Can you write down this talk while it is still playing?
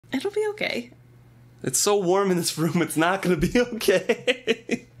It'll be okay. It's so warm in this room, it's not going to be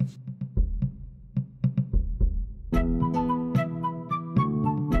okay.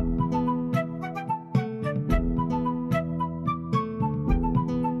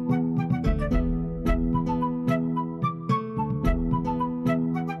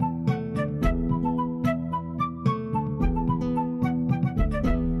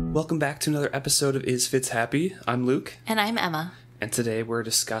 Welcome back to another episode of Is Fitz Happy? I'm Luke. And I'm Emma. And today we're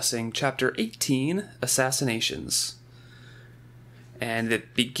discussing Chapter 18, Assassinations. And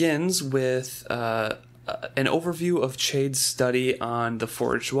it begins with an overview of Chade's study on the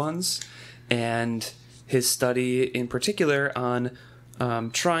Forged Ones, and his study in particular on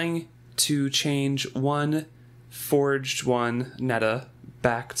trying to change one Forged One, Netta,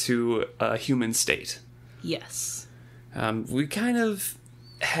 back to a human state. Yes. We kind of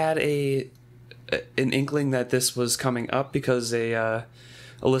had an inkling that this was coming up because a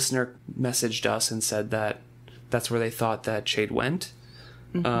listener messaged us and said that that's where they thought that Chade went.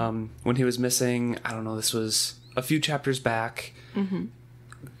 Mm-hmm. When he was missing, I don't know, this was a few chapters back. Mm-hmm.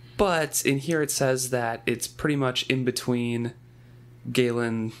 But in here it says that it's pretty much in between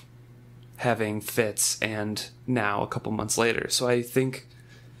Galen having Fitz and now a couple months later. So I think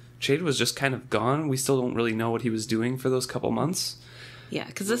Chade was just kind of gone. We still don't really know what he was doing for those couple months. Yeah,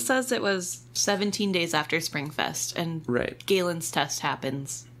 because this says it was 17 days after Springfest, and right. Galen's test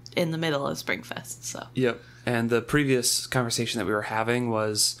happens in the middle of Springfest, so. Yep, and the previous conversation that we were having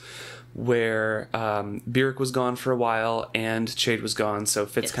was where Byrrc was gone for a while, and Chade was gone, so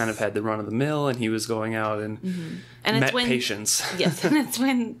Fitz kind of had the run of the mill, and he was going out and, and met patients. Yes, and it's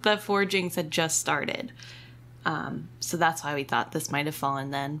when the forgings had just started. So that's why we thought this might have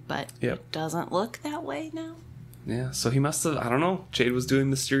fallen then, but It doesn't look that way now. Yeah, so he must have, I don't know, Chade was doing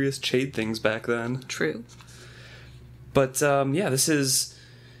mysterious Chade things back then. True. But,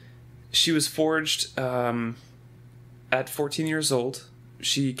 she was forged at 14 years old.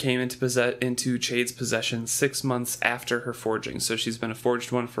 She came into Chade's possession 6 months after her forging, so she's been a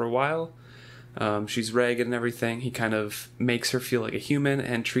forged one for a while. She's ragged and everything. He kind of makes her feel like a human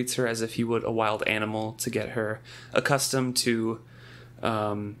and treats her as if he would a wild animal to get her accustomed to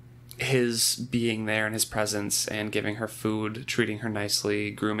his being there in his presence and giving her food, treating her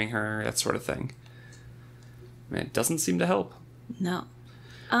nicely, grooming her, that sort of thing. It doesn't seem to help. No.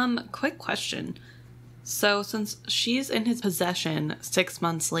 Quick question. So since she's in his possession 6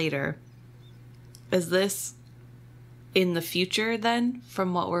 months later, is this in the future then,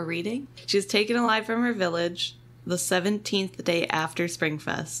 from what we're reading? She's taken alive from her village the 17th day after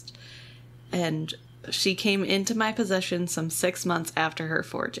Springfest, and she came into my possession some 6 months after her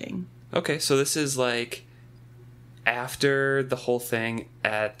forging. Okay, so this is like after the whole thing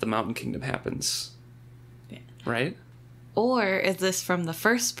at the Mountain Kingdom happens. Yeah. Right? Or is this from the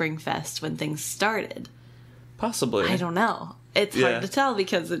first Springfest when things started? Possibly. I don't know. It's hard to tell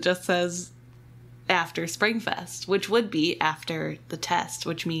because it just says after Springfest, which would be after the test,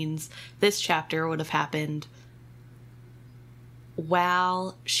 which means this chapter would have happened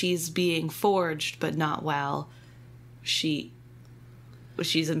while she's being forged, but not while she's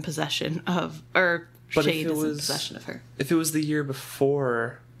in possession of, or Chade is in possession of her. If it was the year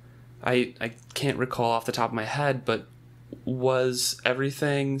before, I can't recall off the top of my head, but was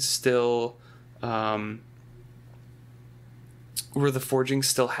everything still, were the forgings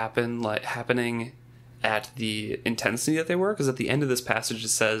still happening at the intensity that they were? Because at the end of this passage it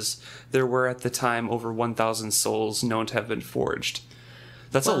says there were at the time over 1,000 souls known to have been forged.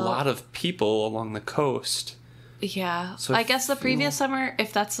 That's a lot of people along the coast. Yeah. So I guess the previous summer,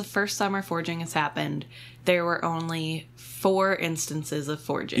 if that's the first summer forging has happened, there were only 4 instances of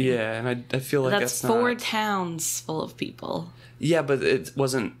forging. Yeah, and I feel like that's 4 towns full of people. Yeah, but it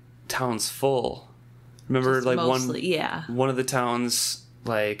wasn't towns full. Remember, just like mostly, one of the towns,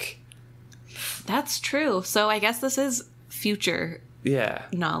 like... That's true. So I guess this is future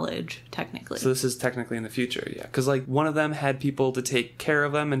knowledge, technically. So this is technically in the future, yeah. Because, like, one of them had people to take care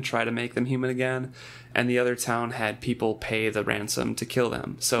of them and try to make them human again, and the other town had people pay the ransom to kill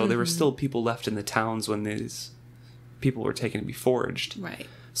them. So there were still people left in the towns when these people were taken to be forged. Right.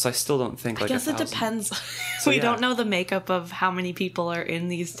 So I still don't think, like, I guess it depends. We don't know the makeup of how many people are in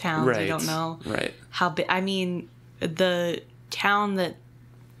these towns. Right. We don't know how big. I mean, the town that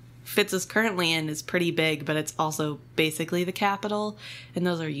Fitz is currently in is pretty big, but it's also basically the capital, and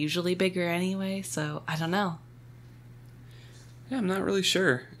those are usually bigger anyway, so I don't know. Yeah, I'm not really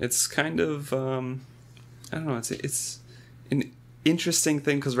sure. It's kind of, I don't know, it's an interesting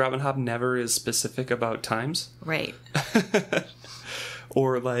thing, because Robin Hobb never is specific about times. Right.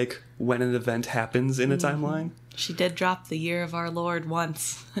 Or, like, when an event happens in a timeline. She did drop the year of our Lord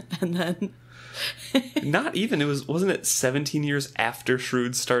once, and then... Not even. Wasn't it 17 years after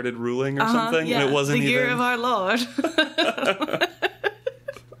Shrewd started ruling or something? Yeah, and it wasn't the year even... of our Lord.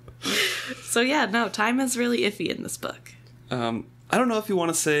 So yeah, no, time is really iffy in this book. I don't know if you want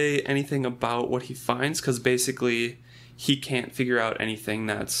to say anything about what he finds, because basically he can't figure out anything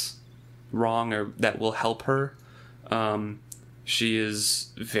that's wrong or that will help her. She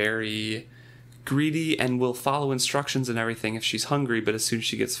is very greedy and will follow instructions and everything if she's hungry, but as soon as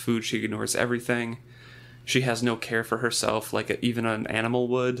she gets food, she ignores everything. She has no care for herself like even an animal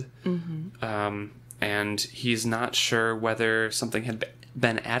would. Mm-hmm. And he's not sure whether something had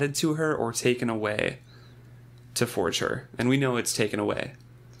been added to her or taken away to forge her. And we know it's taken away.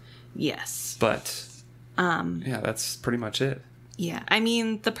 Yes. But, yeah, that's pretty much it. Yeah, I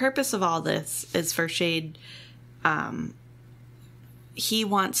mean, the purpose of all this is for Shade. He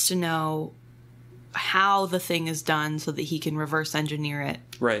wants to know how the thing is done so that he can reverse engineer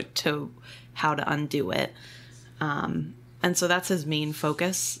it to how to undo it. And so that's his main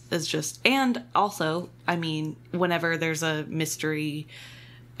focus is just, and also, I mean, whenever there's a mystery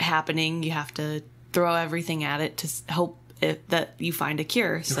happening, you have to throw everything at it to hope that you find a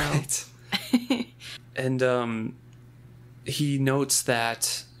cure. So. Right. And he notes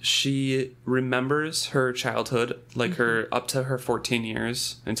that she remembers her childhood, like her up to her 14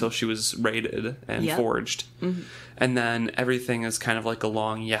 years until she was raided and forged. Mm-hmm. And then everything is kind of like a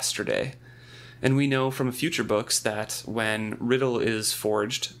long yesterday. And we know from future books that when Riddle is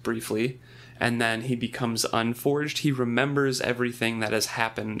forged briefly and then he becomes unforged, he remembers everything that has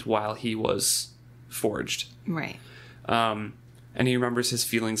happened while he was forged. Right. And he remembers his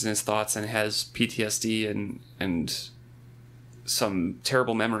feelings and his thoughts and has PTSD and some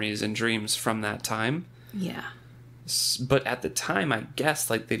terrible memories and dreams from that time. Yeah. But at the time, I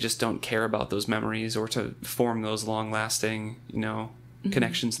guess, like, they just don't care about those memories or to form those long-lasting,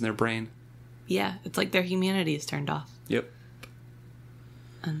 connections in their brain. Yeah, it's like their humanity is turned off. Yep.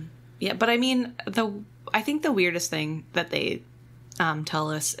 Yeah, but I mean, I think the weirdest thing that they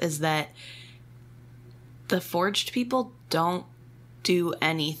tell us is that the forged people don't do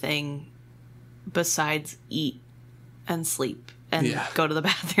anything besides eat and sleep and go to the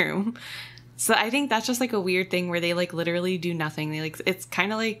bathroom. So I think that's just like a weird thing where they like literally do nothing. They like, it's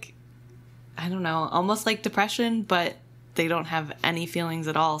kind of like, I don't know, almost like depression, but they don't have any feelings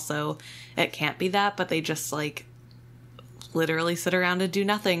at all. So it can't be that, but they just like literally sit around and do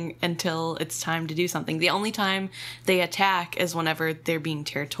nothing until it's time to do something. The only time they attack is whenever they're being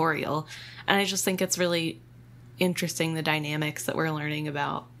territorial. And I just think it's really interesting, the dynamics that we're learning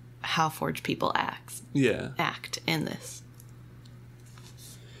about how forged people act in this.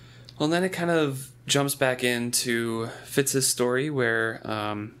 Well, then it kind of jumps back into Fitz's story where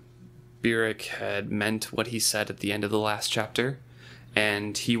Burek had meant what he said at the end of the last chapter,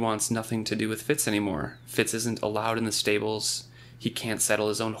 and he wants nothing to do with Fitz anymore. Fitz isn't allowed in the stables. He can't settle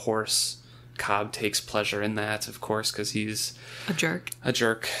his own horse. Cobb takes pleasure in that, of course, because he's... a jerk. A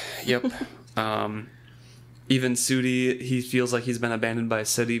jerk, yep. Even Sudi, he feels like he's been abandoned by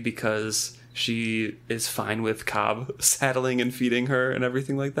Sudi because she is fine with Cobb saddling and feeding her and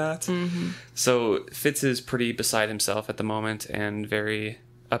everything like that. Mm-hmm. So Fitz is pretty beside himself at the moment and very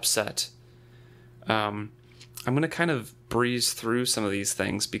upset. I'm going to kind of breeze through some of these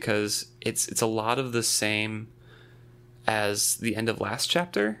things because it's a lot of the same as the end of last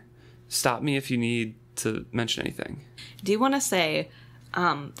chapter. Stop me if you need to mention anything. Do you want to say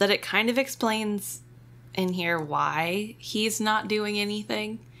that it kind of explains in here why he's not doing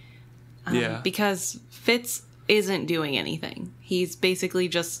anything? Because Fitz isn't doing anything. He's basically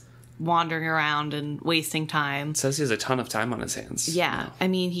just wandering around and wasting time. It says he has a ton of time on his hands. Yeah. I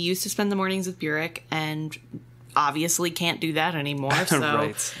mean, he used to spend the mornings with Burek and obviously can't do that anymore.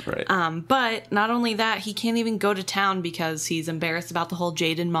 So, right. But not only that, he can't even go to town because he's embarrassed about the whole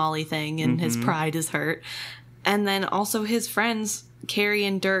Jade and Molly thing and his pride is hurt. And then also his friends, Carrie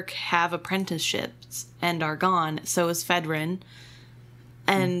and Dirk, have apprenticeships and are gone. So is Fedrin.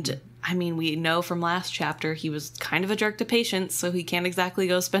 And... I mean, we know from last chapter he was kind of a jerk to Patience, so he can't exactly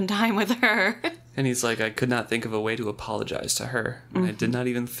go spend time with her. And he's like, I could not think of a way to apologize to her. And I did not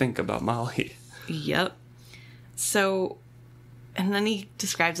even think about Molly. Yep. So, and then he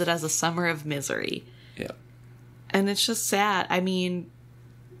describes it as a summer of misery. Yep. And it's just sad. I mean,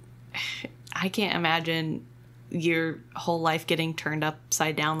 I can't imagine your whole life getting turned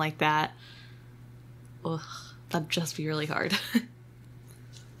upside down like that. Ugh, that'd just be really hard.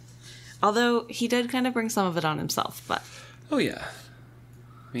 Although he did kind of bring some of it on himself, but... Oh, yeah.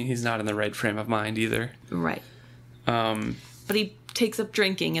 I mean, he's not in the right frame of mind either. Right. But he takes up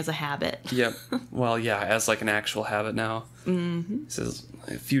drinking as a habit. Yep. Well, yeah, as like an actual habit now. Mm-hmm. This is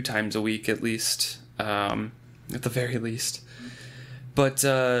a few times a week at least, at the very least. But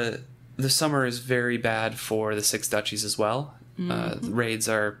the summer is very bad for the Six Duchies as well. Mm-hmm. Raids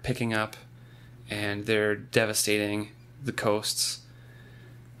are picking up, and they're devastating the coasts.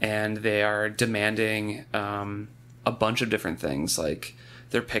 And they are demanding a bunch of different things, like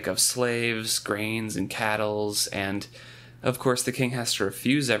their pick of slaves, grains, and cattle. And, of course, the king has to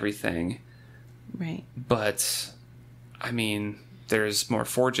refuse everything. Right. But, I mean, there's more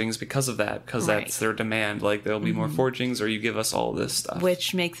forgings because of that, because that's their demand. Like, there'll be more forgings, or you give us all this stuff.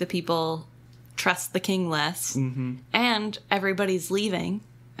 Which makes the people trust the king less. Mm-hmm. And everybody's leaving.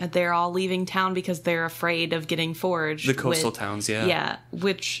 They're all leaving town because they're afraid of getting forged. The coastal towns, yeah. Yeah,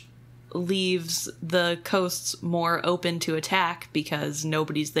 which leaves the coasts more open to attack because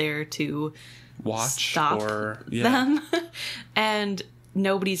nobody's there to watch stop them. And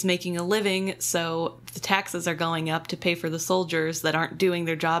nobody's making a living, so the taxes are going up to pay for the soldiers that aren't doing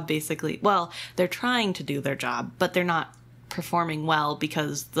their job, basically. Well, they're trying to do their job, but they're not performing well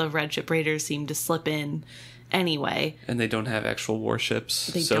because the Red Ship Raiders seem to slip in anyway. And they don't have actual warships,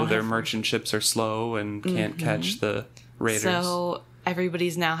 so their merchant ships are slow and can't catch the raiders. So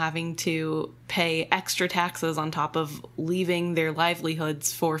everybody's now having to pay extra taxes on top of leaving their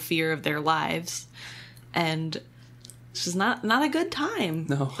livelihoods for fear of their lives. And it's just not a good time.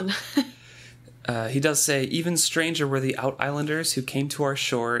 No. He does say, even stranger were the out-islanders who came to our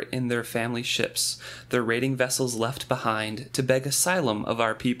shore in their family ships, their raiding vessels left behind, to beg asylum of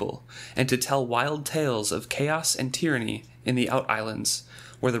our people, and to tell wild tales of chaos and tyranny in the out-islands,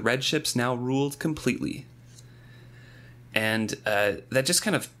 where the red ships now ruled completely. And that just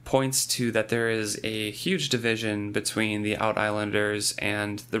kind of points to that there is a huge division between the out-islanders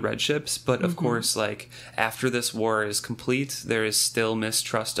and the red ships. But of course, like, after this war is complete, there is still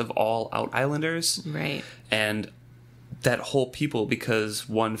mistrust of all out-islanders. Right. And that whole people, because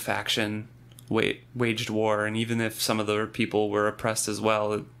one faction waged war, and even if some of the people were oppressed as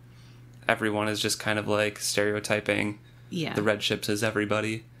well, everyone is just kind of like stereotyping the red ships as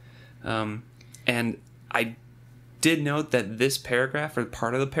everybody. And I did note that this paragraph, or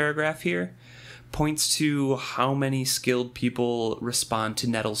part of the paragraph here, points to how many skilled people respond to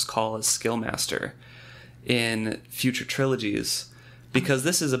Nettle's call as Skillmaster in future trilogies. Because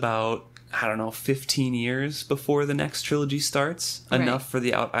this is about, 15 years before the next trilogy starts. Right. Enough for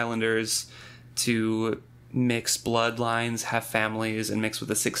the Out-Islanders to mix bloodlines, have families, and mix with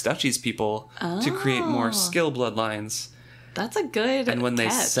the Six Duchies people to create more skill bloodlines. That's a good And when catch.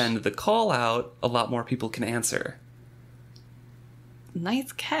 they send the call out, a lot more people can answer.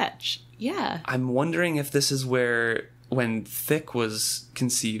 Nice catch. Yeah. I'm wondering if this is when Thick was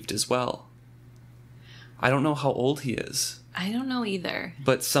conceived as well. I don't know how old he is. I don't know either.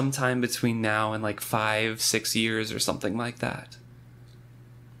 But sometime between now and 5-6 years or something like that.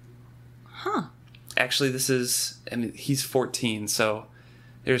 Huh. Actually, he's 14, so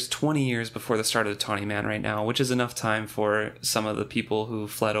there's 20 years before the start of the Tawny Man right now, which is enough time for some of the people who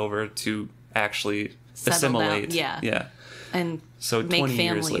fled over to actually assimilate. Yeah. And so make 20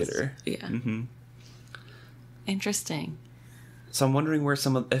 families. years later. Yeah. Mm-hmm. Interesting. So I'm wondering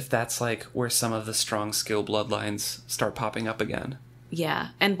if that's where some of the strong skill bloodlines start popping up again. Yeah,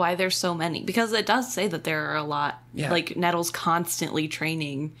 and why there's so many. Because it does say that there are a lot. Yeah. Nettle's constantly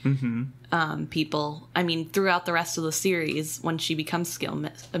training people. I mean, throughout the rest of the series, when she becomes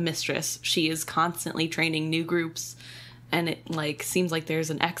a mistress, she is constantly training new groups. And it seems like there's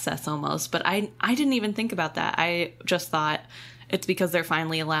an excess almost. But I didn't even think about that. I just thought it's because they're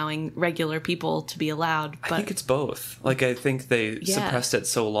finally allowing regular people to be allowed. But I think it's both. I think they suppressed it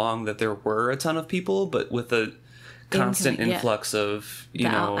so long that there were a ton of people, but with a constant influx of, the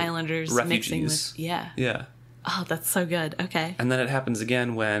Islanders refugees. Mixing with, Yeah. Oh, that's so good. Okay. And then it happens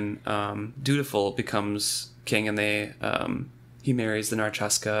again when Dutiful becomes king, and he marries the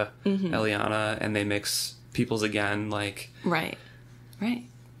Narcheska, Eliana, and they mix peoples again, Right.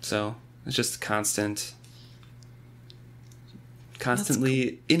 So it's just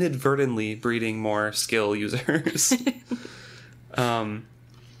constantly inadvertently breeding more skill users.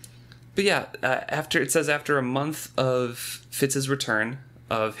 But yeah, after a month of Fitz's return,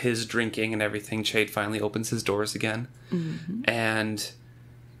 of his drinking and everything, Chade finally opens his doors again. And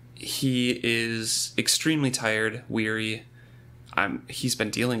he is extremely tired, weary. He's been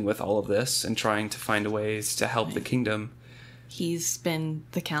dealing with all of this and trying to find ways to help the kingdom. He's been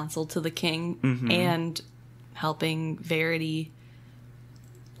the counsel to the king and helping Verity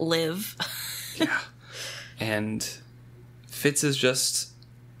live. Yeah. And Fitz is just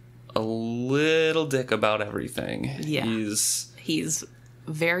a little dick about everything. Yeah. He's He's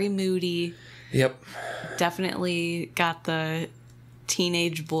very moody. Yep. Definitely got the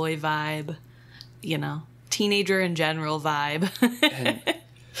teenage boy vibe, teenager in general vibe. And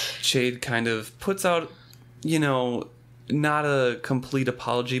Chade kind of puts out, not a complete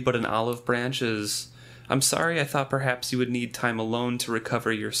apology, but an olive branch is, I'm sorry, I thought perhaps you would need time alone to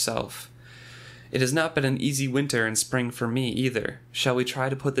recover yourself. It has not been an easy winter and spring for me either. Shall we try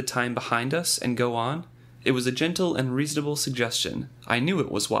to put the time behind us and go on? It was a gentle and reasonable suggestion. I knew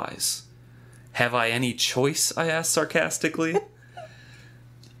it was wise. Have I any choice? I asked sarcastically.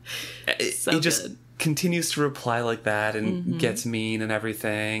 So he just good. continues to reply like that and gets mean and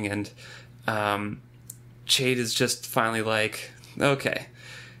everything. And Chade is just finally like, okay,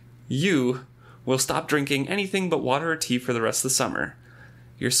 you will stop drinking anything but water or tea for the rest of the summer.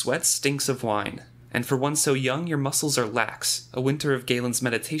 Your sweat stinks of wine, and for one so young, your muscles are lax. A winter of Galen's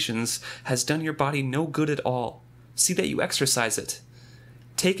meditations has done your body no good at all. See that you exercise it.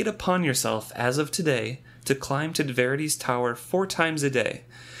 Take it upon yourself, as of today, to climb to Verity's tower 4 times a day.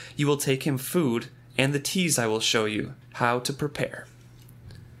 You will take him food, and the teas I will show you how to prepare.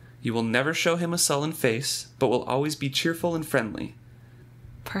 You will never show him a sullen face, but will always be cheerful and friendly.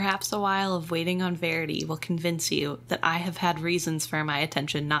 Perhaps a while of waiting on Verity will convince you that I have had reasons for my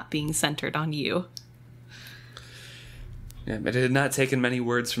attention not being centered on you. Yeah, but it had not taken many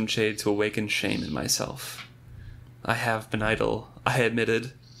words from Chade to awaken shame in myself. I have been idle, I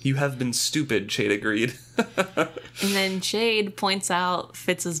admitted. You have been stupid, Chade agreed. And then Chade points out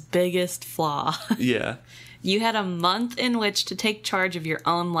Fitz's biggest flaw. Yeah. You had a month in which to take charge of your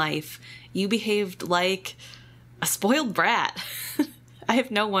own life. You behaved like a spoiled brat. I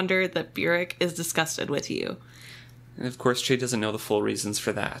have no wonder that Burek is disgusted with you. And of course, Chade doesn't know the full reasons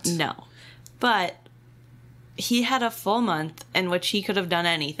for that. No. But he had a full month in which he could have done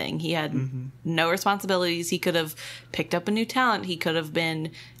anything. He had no responsibilities. He could have picked up a new talent. He could have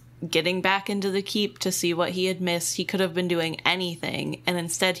been getting back into the keep to see what he had missed. He could have been doing anything. And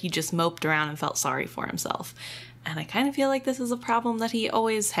instead, he just moped around and felt sorry for himself. And I kind of feel like this is a problem that he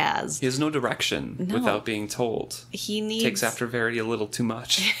always has. He has no direction without being told. He needs... Takes after Verity a little too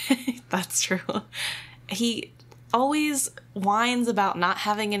much. That's true. He always whines about not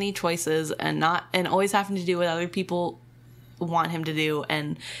having any choices and always having to do what other people want him to do,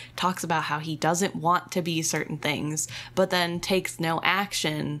 and talks about how he doesn't want to be certain things, but then takes no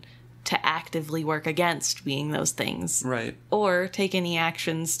action to actively work against being those things. Right. Or take any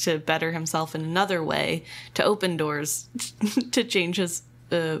actions to better himself in another way, to open doors to change his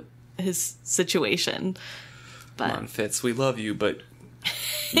situation. But come on, Fitz, we love you, but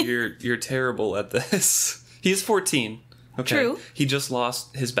you're terrible at this. He's 14. Okay. True. He just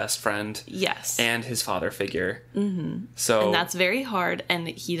lost his best friend. Yes. And his father figure. Mm-hmm. So, and that's very hard, and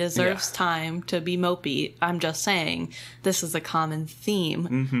he deserves time to be mopey. I'm just saying, this is a common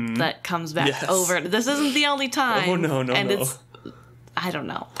theme that comes back over. This isn't the only time. Oh, no. It's, I don't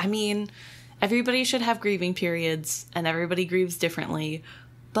know. I mean, everybody should have grieving periods, and everybody grieves differently,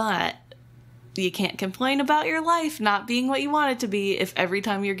 but you can't complain about your life not being what you want it to be if every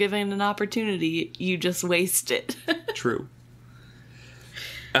time you're given an opportunity, you just waste it. True.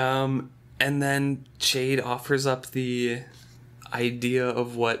 And then Chade offers up the idea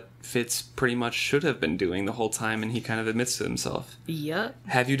of what Fitz pretty much should have been doing the whole time, and he kind of admits to himself. Yep.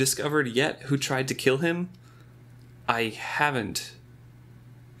 Have you discovered yet who tried to kill him? I haven't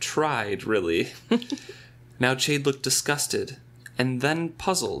tried, really. Now Chade looked disgusted, and then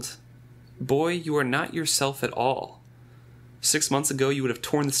puzzled. Boy, you are not yourself at all. 6 months ago, you would have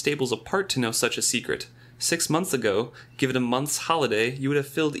torn the stables apart to know such a secret. 6 months ago, given a month's holiday, you would have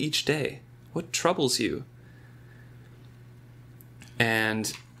filled each day. What troubles you?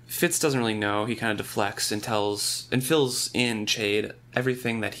 And Fitz doesn't really know. He kind of deflects and fills in Chade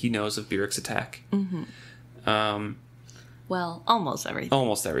everything that he knows of Burek's attack. Well, almost everything.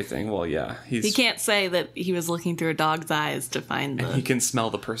 Almost everything. Well, yeah. He can't say that he was looking through a dog's eyes to find the... And he can smell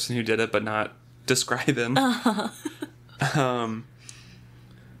the person who did it, but not describe him.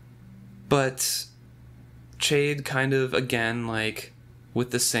 But Chade kind of, again, like,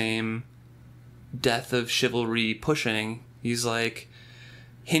 with the same death of chivalry pushing, he's like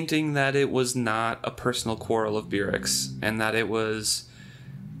hinting that it was not a personal quarrel of Burek's, and that it was,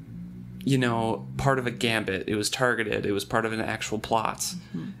 part of a gambit. It was targeted. It was part of an actual plot.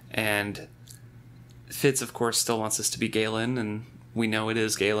 And Fitz, of course, still wants this to be Galen, and we know it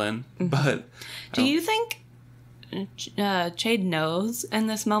is Galen. But do you think Chade knows in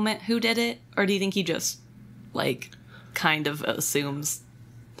this moment who did it? Or do you think he just, kind of assumes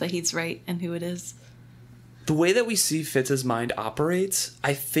that he's right and who it is? The way that we see Fitz's mind operates,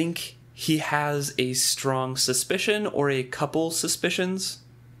 I think he has a strong suspicion or a couple suspicions,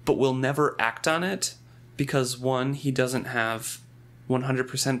 but will never act on it because, one, he doesn't have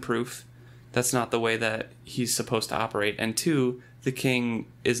 100% proof. That's not the way that he's supposed to operate. And two, the king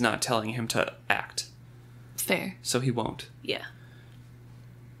is not telling him to act. Fair. So he won't. Yeah.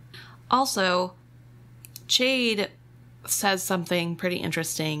 Also, Chade says something pretty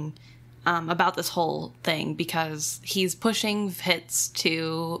interesting about this whole thing because he's pushing Fitz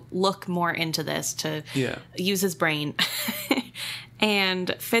to look more into this, to use his brain.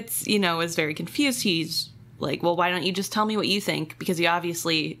 And Fitz, is very confused. He's like, well, why don't you just tell me what you think? Because you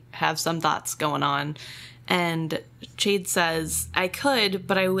obviously have some thoughts going on. And Chade says, I could,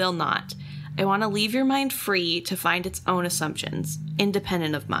 but I will not. I want to leave your mind free to find its own assumptions,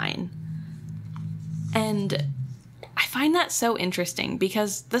 independent of mine. And I find that so interesting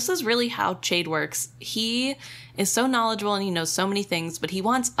because this is really how Chade works. He is so knowledgeable and he knows so many things, but he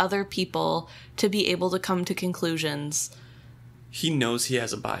wants other people to be able to come to conclusions. He knows he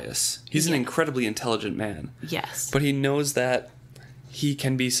has a bias. He's an incredibly intelligent man. Yes. But he knows that he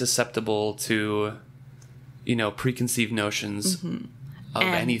can be susceptible to, preconceived notions of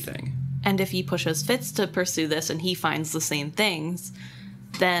anything. And if he pushes Fitz to pursue this and he finds the same things,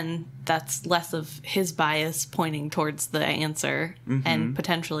 then that's less of his bias pointing towards the answer and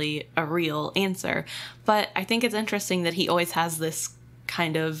potentially a real answer. But I think it's interesting that he always has this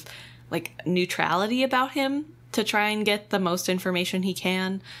kind of neutrality about him to try and get the most information he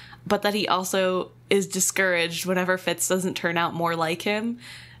can, but that he also is discouraged whenever Fitz doesn't turn out more like him,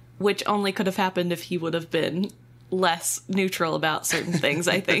 which only could have happened if he would have been less neutral about certain things,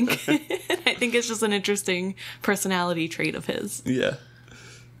 I think. I think it's just an interesting personality trait of his. Yeah.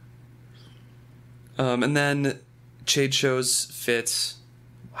 And then Chade shows Fitz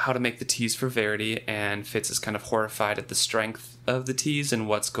how to make the teas for Verity, and Fitz is kind of horrified at the strength of the teas and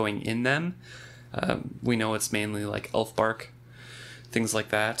what's going in them. We know it's mainly elf bark, things like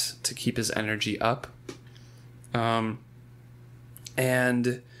that, to keep his energy up. And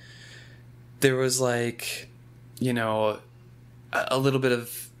there was a little bit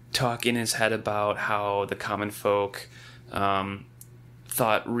of talk in his head about how the common folk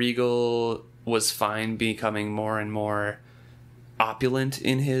thought Regal was fine becoming more and more opulent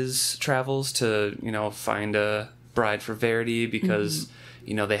in his travels to, find a bride for Verity because,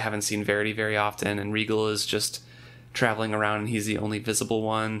 they haven't seen Verity very often, and Regal is just traveling around and he's the only visible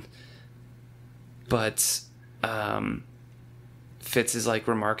one. But Fitz is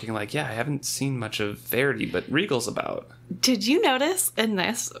remarking I haven't seen much of Verity, but Regal's about. Did you notice in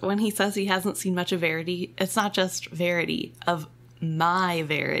this, when he says he hasn't seen much of Verity, it's not just Verity, of my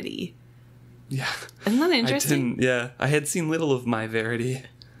Verity. Yeah. Isn't that interesting? I had seen little of my Verity.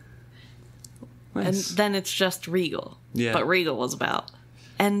 Nice. And then it's just Regal. Yeah. But Regal was about.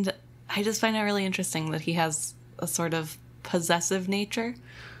 And I just find it really interesting that he has a sort of possessive nature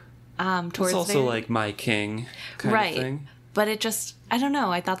towards it's also Verity. my king kind of thing. But it just, I don't know,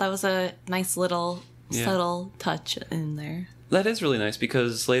 I thought that was a nice little subtle touch in there. That is really nice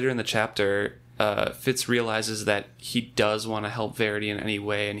because later in the chapter, Fitz realizes that he does want to help Verity in any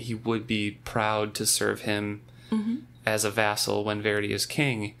way, and he would be proud to serve him as a vassal when Verity is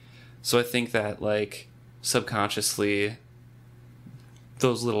king. So I think that, subconsciously,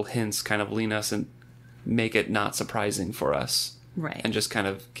 those little hints kind of lean us and make it not surprising for us. Right. And just kind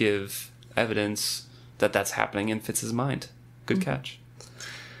of give evidence that that's happening in Fitz's mind. Good catch.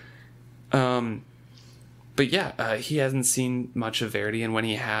 But yeah, he hasn't seen much of Verity, and when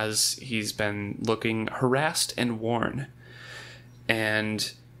he has, he's been looking harassed and worn.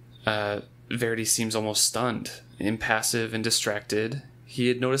 And Verity seems almost stunned, impassive and distracted. He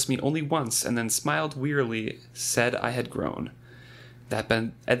had noticed me only once, and then smiled wearily, said I had grown. That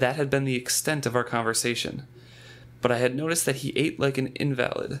had been the extent of our conversation. But I had noticed that he ate like an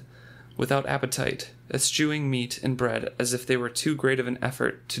invalid, without appetite, eschewing meat and bread as if they were too great of an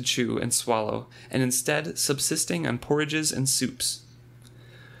effort to chew and swallow, and instead subsisting on porridges and soups.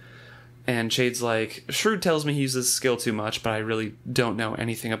 And Chade's Shrewd tells me he uses skill too much, but I really don't know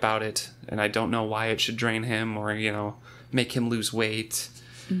anything about it, and I don't know why it should drain him or, make him lose weight,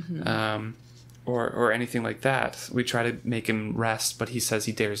 or anything like that. We try to make him rest, but he says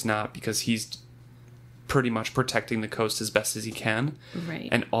he dares not because he's pretty much protecting the coast as best as he can. Right.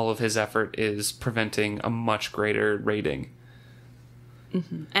 And all of his effort is preventing a much greater raiding.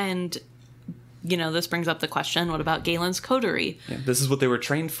 And, this brings up the question, what about Galen's coterie? Yeah, this is what they were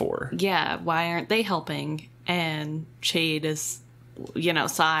trained for. Yeah, why aren't they helping? And Chade is,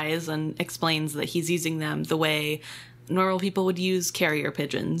 sighs and explains that he's using them the way normal people would use carrier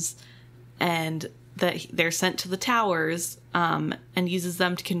pigeons. And that they're sent to the towers and uses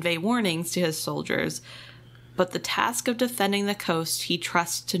them to convey warnings to his soldiers. But the task of defending the coast he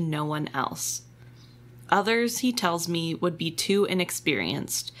trusts to no one else. Others, he tells me, would be too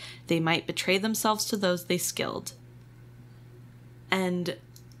inexperienced. They might betray themselves to those they skilled. And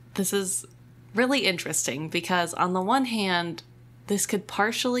this is really interesting because on the one hand, this could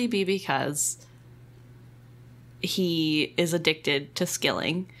partially be because he is addicted to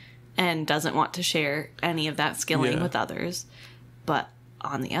skilling and doesn't want to share any of that skilling with others. But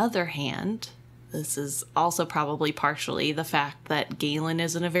on the other hand, this is also probably partially the fact that Galen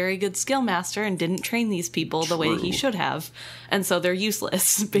isn't a very good skill master and didn't train these people the way he should have. And so they're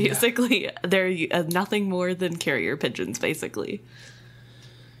useless, basically. Yeah. They're nothing more than carrier pigeons, basically.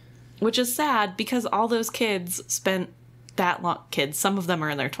 Which is sad because all those kids spent that long... Kids, some of them are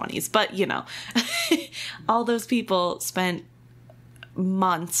in their 20s, but, you know. All those people spent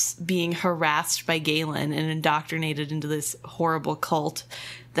months being harassed by Galen and indoctrinated into this horrible cult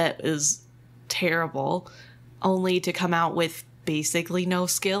that is terrible, only to come out with basically no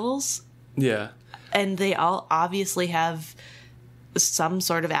skills. Yeah. And they all obviously have some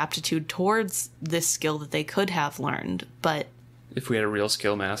sort of aptitude towards this skill that they could have learned, but... If we had a real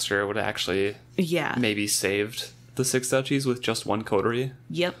skill master, it would actually maybe saved the Six Duchies with just one coterie.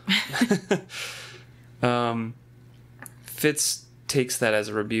 Yep. Fitz takes that as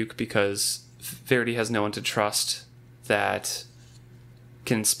a rebuke because Verity has no one to trust that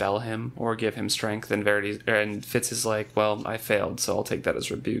can spell him or give him strength, and Fitz is like, well, I failed, so I'll take that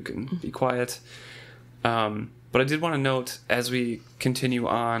as rebuke and be quiet. But I did want to note, as we continue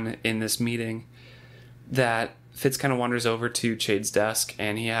on in this meeting, that Fitz kind of wanders over to Chade's desk,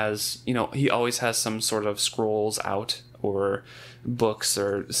 and he has, he always has some sort of scrolls out or books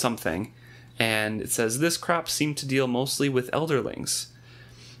or something. And it says, this crop seemed to deal mostly with elderlings.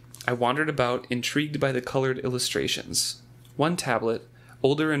 I wandered about, intrigued by the colored illustrations. One tablet,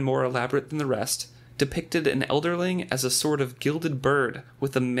 older and more elaborate than the rest, depicted an elderling as a sort of gilded bird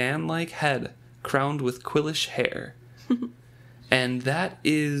with a man-like head crowned with quillish hair. And that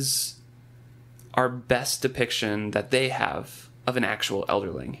is our best depiction that they have of an actual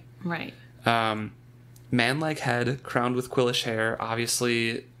elderling. Right. Man-like head, crowned with quillish hair.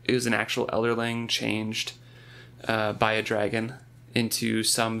 Obviously, it was an actual elderling changed by a dragon into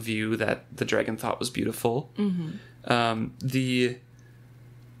some view that the dragon thought was beautiful. Mm-hmm. The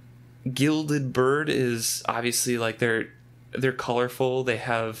gilded bird is obviously like they're colorful. They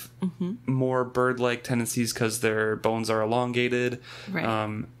have more bird-like tendencies because their bones are elongated.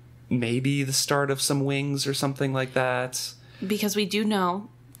 Right. Maybe the start of some wings or something like that. Because we do know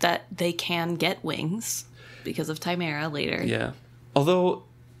that they can get wings because of Chimera later. Yeah. Although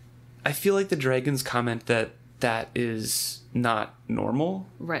I feel like the dragons comment that that is not normal.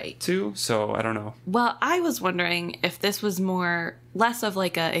 Right. Too. So I don't know. Well, I was wondering if this was less of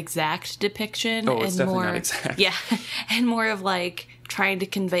like a exact depiction. Oh, it's and definitely more, not exact. Yeah. And more of like trying to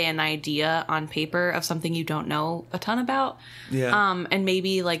convey an idea on paper of something you don't know a ton about. Yeah. And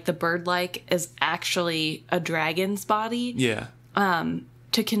maybe like the bird-like is actually a dragon's body. Yeah.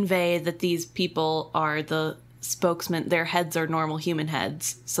 To convey that these people are the spokesman. Their heads are normal human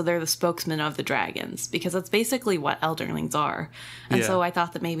heads, so they're the spokesman of the dragons, because that's basically what elderlings are. And so I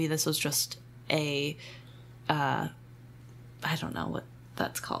thought that maybe this was just a I don't know what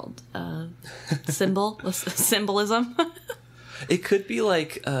that's called, symbolism. It could be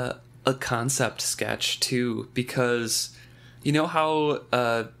like a concept sketch too, because you know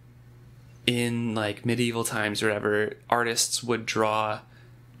how in like medieval times or whatever, artists would draw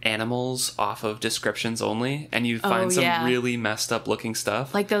animals off of descriptions only, and you find some really messed up looking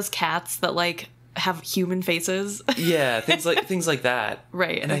stuff, like those cats that like have human faces. Yeah, things like that.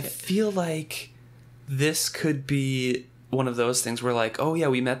 Right. And I feel like this could be one of those things where like, oh yeah,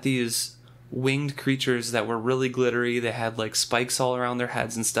 we met these winged creatures that were really glittery. They had like spikes all around their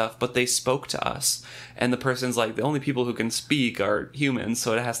heads and stuff, but they spoke to us, and the person's like, the only people who can speak are humans,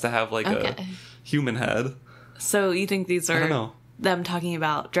 so it has to have like a human head. So you think these are, I don't know, them talking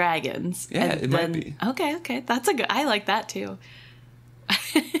about dragons? Yeah, it might be. Okay. That's I like that too.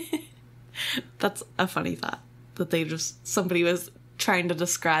 That's a funny thought, that somebody was trying to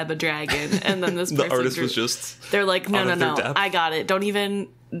describe a dragon, and then this the artist was just, they're like, no, I got it.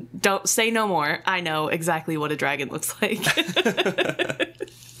 Don't say no more. I know exactly what a dragon looks like.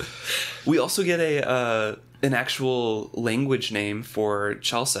 We also get an actual language name for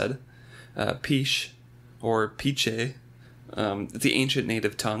Chalced, Piche, or Piche, the ancient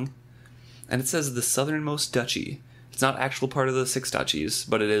native tongue. And it says the southernmost duchy. It's not actual part of the Six Duchies,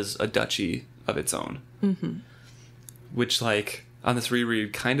 but it is a duchy of its own. Mm-hmm. Which, like, on this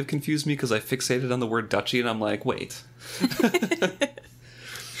reread kind of confused me because I fixated on the word duchy, and I'm like, wait.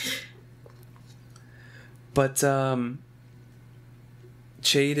 But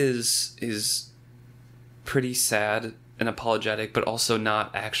Chade is pretty sad and apologetic, but also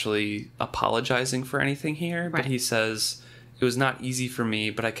not actually apologizing for anything here. Right. But he says, "It was not easy for me,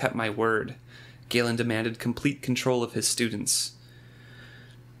 but I kept my word. Galen demanded complete control of his students.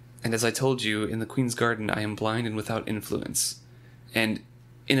 And as I told you, in the Queen's Garden, I am blind and without influence." And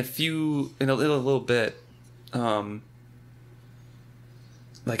in a little bit, like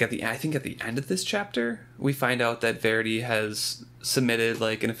I think at the end of this chapter, we find out that Verity has submitted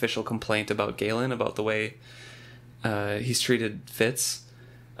like an official complaint about Galen, about the way he's treated Fitz.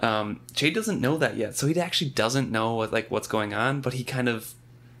 Jade doesn't know that yet, so he actually doesn't know what's going on, but he kind of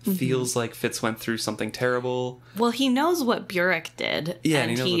feels like Fitz went through something terrible. Well, he knows what Burek did, yeah,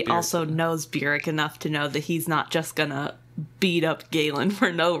 and he also knows Burek enough to know that he's not just gonna beat up Galen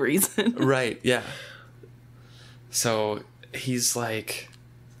for no reason. Right, yeah. So he's like,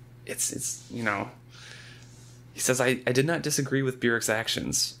 it's you know, he says, I did not disagree with Burek's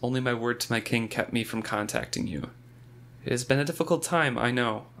actions. Only my word to my king kept me from contacting you. It has been a difficult time, I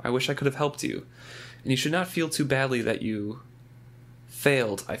know. I wish I could have helped you. And you should not feel too badly that you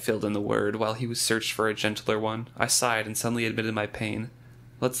failed, I filled in the word, while he was searched for a gentler one. I sighed and suddenly admitted my pain.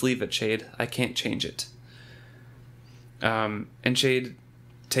 Let's leave it, Chade. I can't change it. And Chade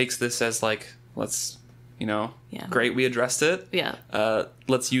takes this as like, let's, great, we addressed it. Yeah.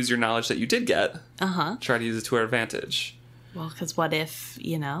 Let's use your knowledge that you did get. Uh-huh. Try to use it to our advantage. Well, because what if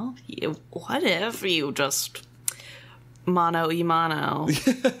you just mano y mano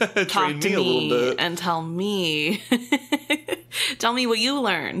talk to me and tell me what you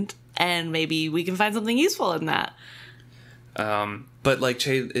learned, and maybe we can find something useful in that. But like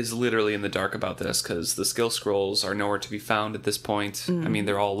Chade is literally in the dark about this because the skill scrolls are nowhere to be found at this point. Mm-hmm. I mean,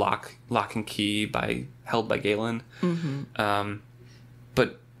 they're all lock and key held by Galen. Mm-hmm.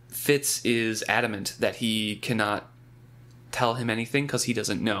 But Fitz is adamant that he cannot tell him anything because he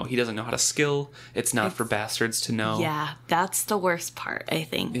doesn't know. He doesn't know how to skill. It's not for bastards to know. Yeah, that's the worst part, I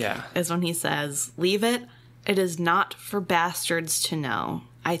think. Yeah. Is when he says, leave it. It is not for bastards to know.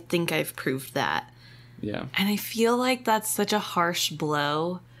 I think I've proved that. Yeah. And I feel like that's such a harsh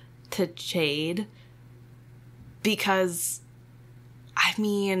blow to Chade because, I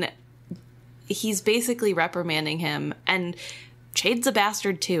mean, he's basically reprimanding him, and Chade's a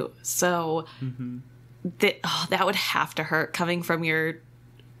bastard too. So that would have to hurt coming from your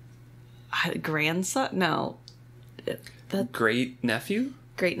grandson. No, great nephew.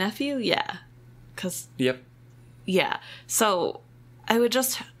 Great nephew, yeah. Yep. Yeah. So I would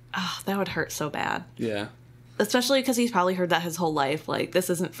just. That would hurt so bad. Yeah. Especially because he's probably heard that his whole life, like, this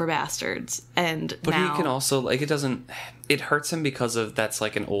isn't for bastards. But now, he can also, like, it hurts him because of that's,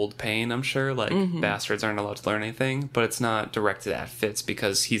 like, an old pain, I'm sure. Like, bastards aren't allowed to learn anything, but it's not directed at Fitz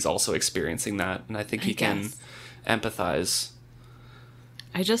because he's also experiencing that, and I think he can empathize.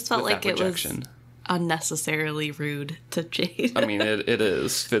 I just felt like it was unnecessarily rude to Jade. I mean, it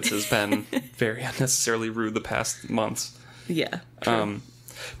is. Fitz has been very unnecessarily rude the past months. Yeah. True.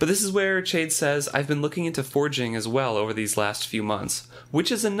 But this is where Chade says, I've been looking into forging as well over these last few months,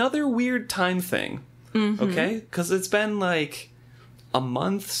 which is another weird time thing. Mm-hmm. Okay? Because it's been like a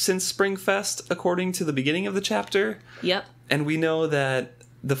month since Springfest, according to the beginning of the chapter. Yep. And we know that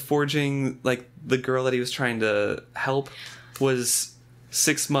the forging, like the girl that he was trying to help, was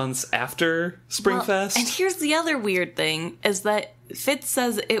 6 months after Springfest. Well, and here's the other weird thing, is that Fitz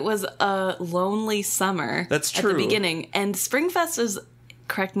says it was a lonely summer. That's true. At the beginning. And Springfest is,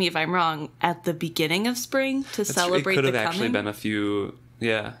 correct me if I'm wrong, at the beginning of spring to celebrate the coming. It could have actually been a few,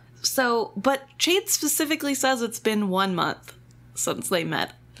 yeah. So, but Chade specifically says it's been 1 month since they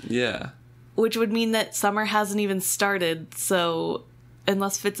met. Yeah. Which would mean that summer hasn't even started, so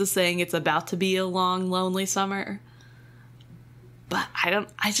unless Fitz is saying it's about to be a long, lonely summer. But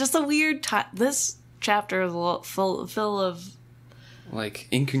it's just a weird time. This chapter is full of like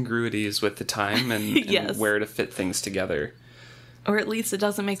incongruities with the time and, yes. and where to fit things together. Or at least it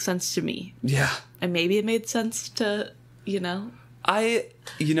doesn't make sense to me. Yeah. And maybe it made sense to, when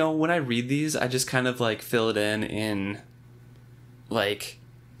I read these, I just kind of like fill it in like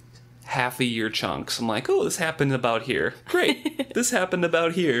half a year chunks. I'm like, oh, this happened about here. Great. This happened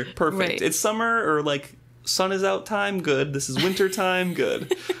about here. Perfect. Right. It's summer or like sun is out time. Good. This is winter time.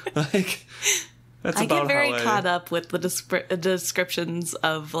 Good. Like, that's I about get very how caught up with the descriptions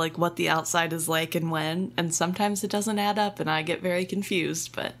of like what the outside is like and when, and sometimes it doesn't add up and I get very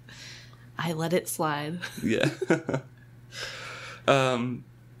confused, but I let it slide. Yeah.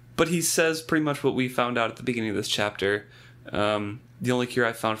 But he says pretty much what we found out at the beginning of this chapter, The only cure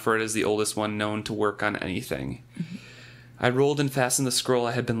I found for it is the oldest one known to work on anything. I rolled and fastened the scroll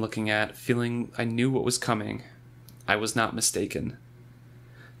I had been looking at, feeling I knew what was coming. I was not mistaken.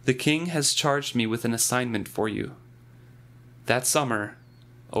 The king has charged me with an assignment for you. That summer,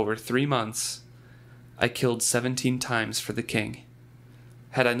 over 3 months, I killed 17 times for the king.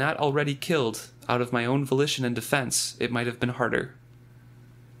 Had I not already killed, out of my own volition and defense, it might have been harder.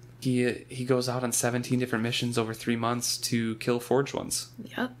 He goes out on 17 different missions over 3 months to kill forged ones.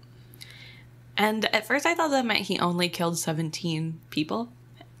 Yep. And at first I thought that meant he only killed 17 people.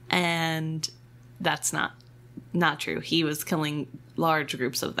 And that's not true. He was killing large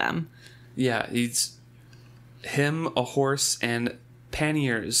groups of them. Yeah, he's him, a horse, and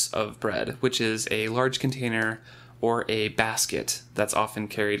panniers of bread, which is a large container or a basket that's often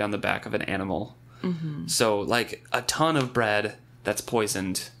carried on the back of an animal. Mm-hmm. So, like, a ton of bread that's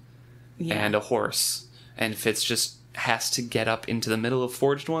poisoned, and a horse. And Fitz just has to get up into the middle of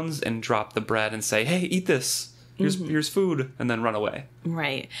forged ones and drop the bread and say, hey, eat this. Here's food, and then run away.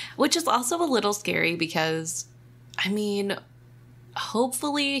 Right. Which is also a little scary because, I mean,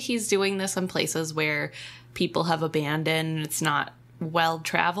 hopefully he's doing this in places where people have abandoned. It's not well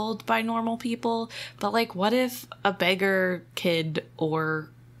traveled by normal people. But, like, what if a beggar kid or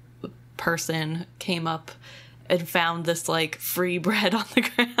person came up and found this, like, free bread on the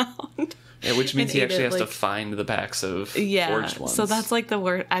ground? Yeah, which means he actually has to find the packs of forged ones. So that's, like, the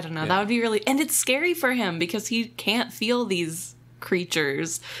word. I don't know. Yeah. That would be really... And it's scary for him because he can't feel these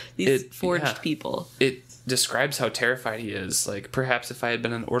creatures, these forged people. It describes how terrified he is. Like, perhaps if I had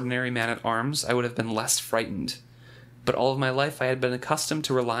been an ordinary man-at-arms, I would have been less frightened. But all of my life I had been accustomed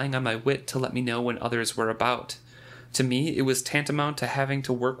to relying on my wit to let me know when others were about. To me, it was tantamount to having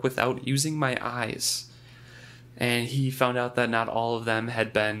to work without using my eyes. And he found out that not all of them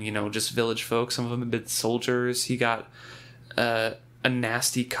had been, just village folk. Some of them had been soldiers. He got a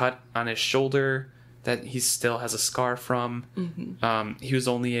nasty cut on his shoulder that he still has a scar from. Mm-hmm. He was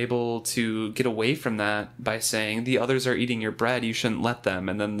only able to get away from that by saying, the others are eating your bread, you shouldn't let them.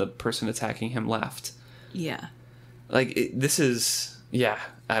 And then the person attacking him left. Yeah. Like, this is,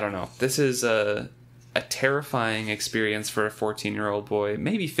 I don't know. This is a terrifying experience for a 14-year-old boy.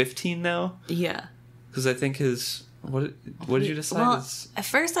 Maybe 15 now? Yeah. Because I think what did you decide? Well, at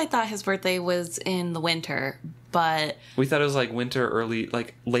first I thought his birthday was in the winter, but... We thought it was like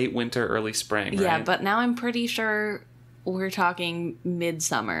late winter, early spring, right? Yeah, but now I'm pretty sure we're talking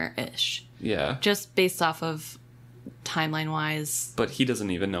midsummer-ish. Yeah. Just based off of timeline-wise. But he doesn't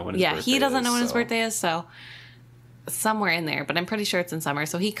even know when his birthday is. Yeah, he doesn't know when his birthday is, so... Somewhere in there, but I'm pretty sure it's in summer,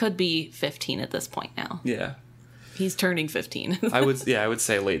 so he could be 15 at this point now. Yeah. He's turning 15. I would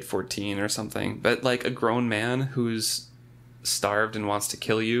say late 14 or something. But, like, a grown man who's starved and wants to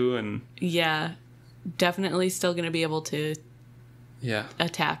kill you and... Yeah. Definitely still going to be able to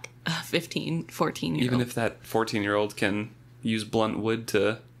attack a 15, 14-year-old. Even if that 14-year-old can use blunt wood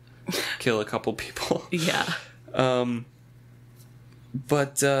to kill a couple people. Yeah. But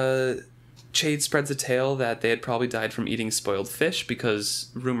Chade spreads a tale that they had probably died from eating spoiled fish because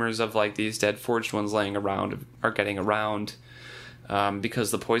rumors of, like, these dead forged ones laying around are getting around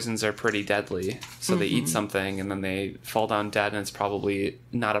because the poisons are pretty deadly. So they eat something and then they fall down dead, and it's probably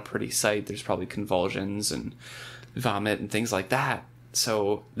not a pretty sight. There's probably convulsions and vomit and things like that.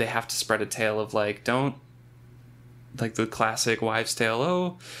 So they have to spread a tale of, like, don't... Like the classic wives' tale,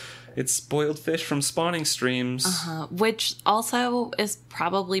 oh... It's spoiled fish from spawning streams. Which also is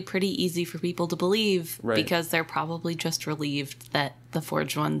probably pretty easy for people to believe because they're probably just relieved that the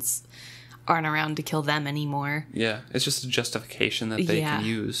forged ones aren't around to kill them anymore. Yeah, it's just a justification that they can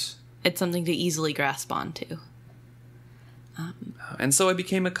use. It's something to easily grasp onto. And so I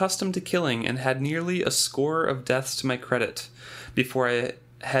became accustomed to killing and had nearly a score of deaths to my credit before I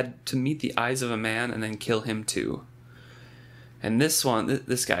had to meet the eyes of a man and then kill him too. And this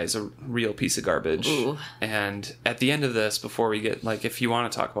guy's a real piece of garbage. Ooh. And at the end of this, before we get, like, if you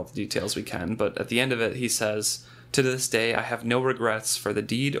want to talk about the details, we can. But at the end of it, he says, to this day, I have no regrets for the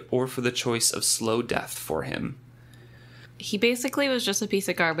deed or for the choice of slow death for him. He basically was just a piece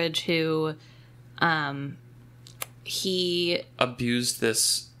of garbage who, he... abused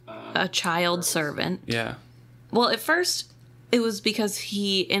this... a child servant. Yeah. Well, at first, it was because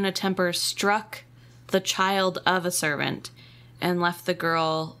he, in a temper, struck the child of a servant and left the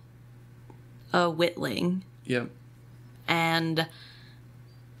girl a witling. Yep. And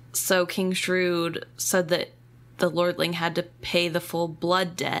so King Shrewd said that the lordling had to pay the full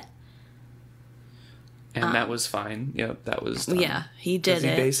blood debt. And that was fine. Yep, that was done. Yeah, he did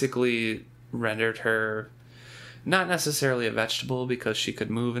it. He basically rendered her Not necessarily a vegetable because she could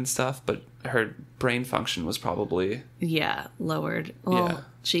move and stuff, but her brain function was probably... Yeah, lowered. Well,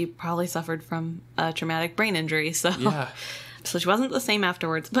 she probably suffered from a traumatic brain injury, so... Yeah. So she wasn't the same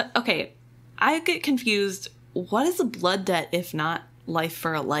afterwards. But, okay, I get confused. What is a blood debt if not life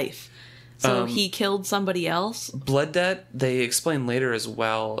for a life? So he killed somebody else? Blood debt, they explain later as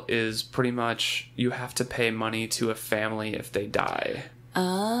well, is pretty much you have to pay money to a family if they die.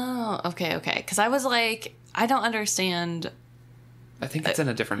 Oh, okay. Because I was like, I don't understand. I think it's in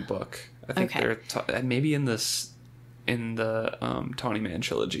a different book. I think they're maybe in the Tawny Man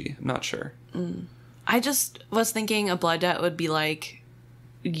trilogy. I'm not sure. I just was thinking a blood debt would be like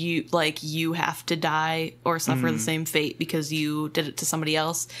you have to die or suffer the same fate because you did it to somebody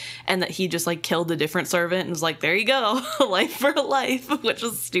else, and that he just like killed a different servant and was like, there you go, life for life, which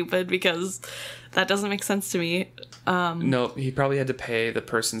is stupid because that doesn't make sense to me. No, he probably had to pay the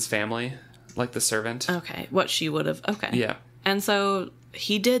person's family, like the servant. Okay, what she would have. Okay. Yeah. And so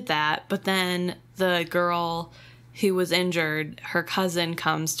he did that, but then the girl who was injured, her cousin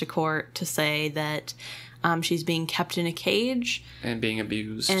comes to court to say that she's being kept in a cage. And being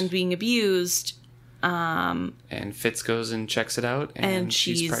abused. And Fitz goes and checks it out, and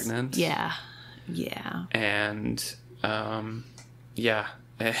she's pregnant. Yeah. And,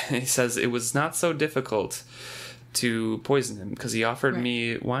 he says it was not so difficult to poison him because he offered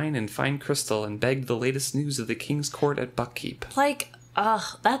me wine and fine crystal and begged the latest news of the king's court at Buckkeep. Like,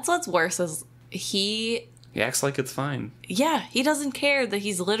 that's what's worse is he acts like it's fine. Yeah, he doesn't care that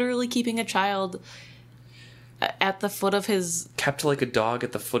he's literally keeping a child at the foot of his... Kept like a dog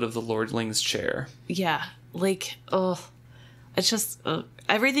at the foot of the lordling's chair. Yeah, like, it's just...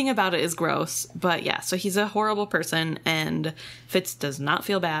 everything about it is gross. But yeah, so he's a horrible person, and Fitz does not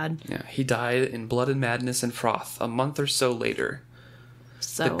feel bad. Yeah, he died in blood and madness and froth a month or so later.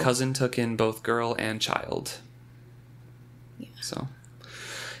 So the cousin took in both girl and child. Yeah. So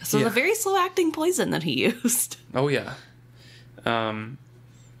the very slow-acting poison that he used. Oh, yeah.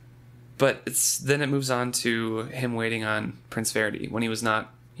 But then it moves on to him waiting on Prince Verity when he was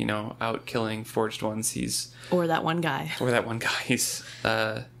not, out killing forged ones. Or that one guy. He's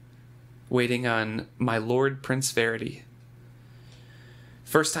waiting on my Lord Prince Verity.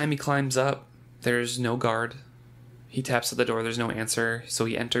 First time he climbs up, there's no guard. He taps at the door, there's no answer, so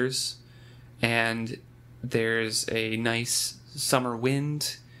he enters. And there's a nice summer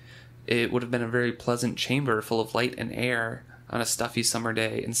wind. It would have been a very pleasant chamber full of light and air on a stuffy summer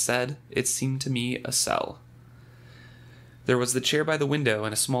day. Instead, it seemed to me a cell. There was the chair by the window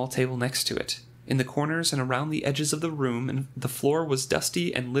and a small table next to it. In the corners and around the edges of the room, and the floor was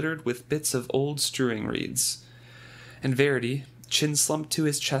dusty and littered with bits of old strewing reeds. And Verity, chin slumped to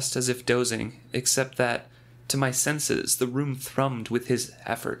his chest as if dozing, except that, to my senses, the room thrummed with his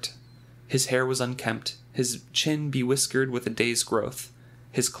effort. His hair was unkempt, his chin bewhiskered with a day's growth.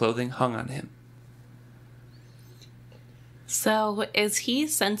 His clothing hung on him. So, is he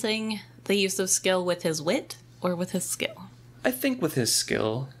sensing the use of skill with his wit or with his skill? I think with his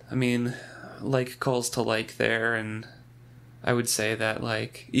skill. I mean, like calls to like there, and I would say that,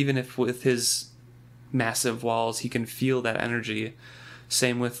 like, even if with his massive walls he can feel that energy.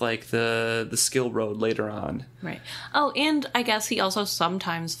 Same with, like, the skill road later on. Right. Oh, and I guess he also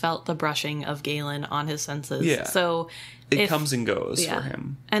sometimes felt the brushing of Galen on his senses. Yeah. So it comes and goes for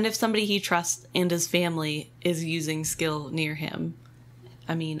him. And if somebody he trusts and his family is using skill near him,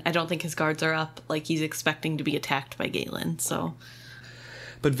 I mean, I don't think his guards are up. Like, he's expecting to be attacked by Galen, so...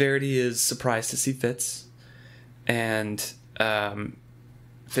 But Verity is surprised to see Fitz. And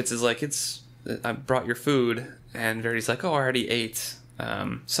Fitz is like, I brought your food. And Verity's like, oh, I already ate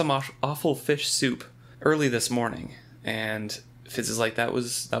some awful fish soup early this morning. And Fitz is like, that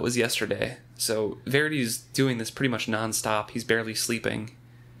was yesterday. So Verity's doing this pretty much nonstop. He's barely sleeping.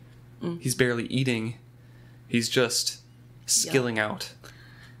 He's barely eating. He's just skilling out.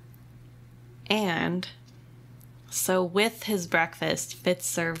 And so with his breakfast, Fitz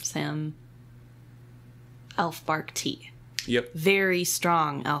serves him elf bark tea. Yep. Very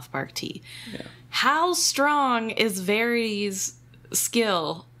strong elf bark tea. Yeah. How strong is Verity's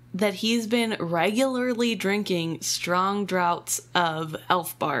skill that he's been regularly drinking strong draughts of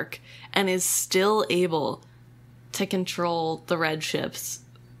elf bark and is still able to control the red ships?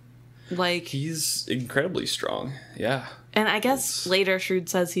 Like, he's incredibly strong. Yeah. And I guess later Shrewd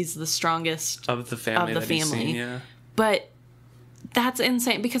says he's the strongest of the family. He's seen, yeah. But that's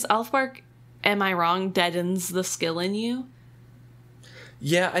insane because elf bark, am I wrong, deadens the skill in you?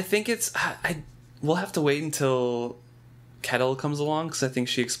 Yeah, I think it's... we'll have to wait until Kettle comes along because I think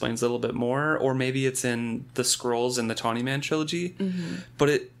she explains a little bit more, or maybe it's in the scrolls in the Tawny Man trilogy. Mm-hmm.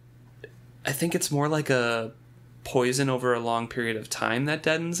 But I think it's more like a poison over a long period of time that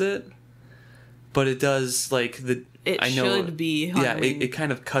deadens it, but it does like should be harming. It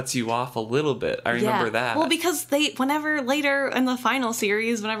kind of cuts you off a little bit. I remember that. Well, because whenever later in the final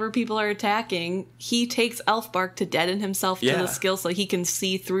series, whenever people are attacking, he takes elf bark to deaden himself to the skill so he can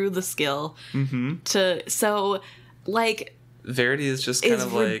see through the skill. Verity is just kind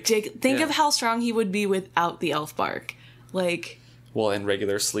of like... Think of how strong he would be without the elf bark. Well, and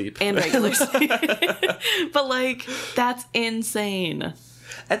regular sleep. But, that's insane.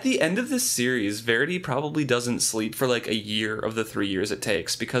 At the end of this series, Verity probably doesn't sleep for, a year of the 3 years it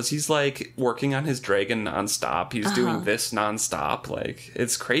takes, because he's, working on his dragon nonstop. He's doing this nonstop.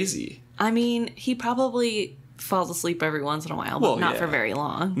 It's crazy. I mean, he probably falls asleep every once in a while, but not for very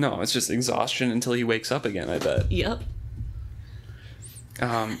long. No, it's just exhaustion until he wakes up again, I bet. Yep.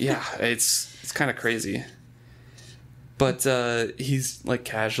 It's kind of crazy. But he's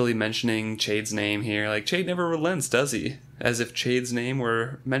casually mentioning Chade's name here. Chade never relents, does he? As if Chade's name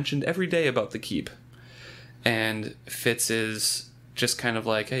were mentioned every day about the keep. And Fitz is just kind of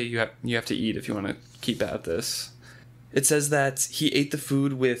hey, you have to eat if you want to keep at this. It says that he ate the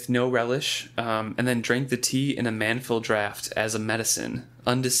food with no relish, and then drank the tea in a manful draught as a medicine,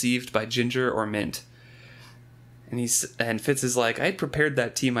 undeceived by ginger or mint. And Fitz is I'd prepared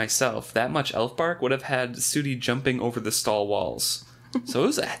that tea myself. That much elf bark would have had Sooty jumping over the stall walls. So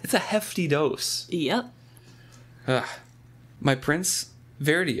it's a hefty dose. Yep. My prince,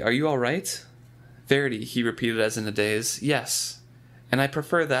 Verity, are you all right? Verity, he repeated as in a daze. Yes. And I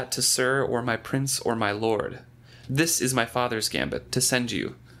prefer that to sir or my prince or my lord. This is my father's gambit, to send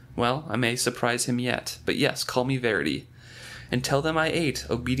you. Well, I may surprise him yet, but yes, call me Verity. And tell them I ate,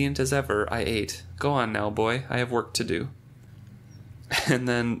 obedient as ever, I ate. Go on now, boy, I have work to do. And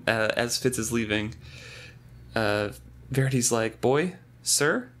then, as Fitz is leaving, Verity's boy,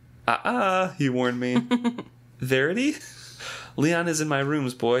 sir? He warned me. Verity? Leon is in my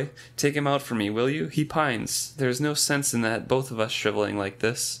rooms, boy. Take him out for me, will you? He pines. There's no sense in that, both of us shriveling like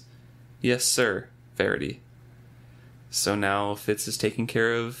this. Yes, sir, Verity. So now Fitz is taking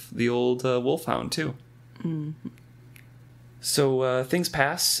care of the old wolfhound, too. Mm-hmm. So things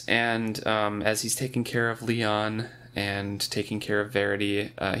pass, and as he's taking care of Leon and taking care of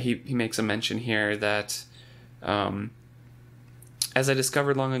Verity, he makes a mention here that, as I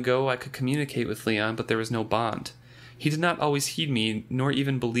discovered long ago, I could communicate with Leon, but there was no bond. He did not always heed me, nor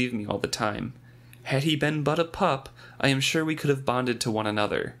even believe me all the time. Had he been but a pup, I am sure we could have bonded to one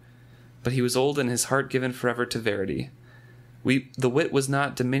another. But he was old and his heart given forever to Verity. The wit was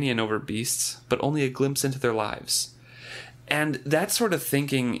not dominion over beasts, but only a glimpse into their lives. And that sort of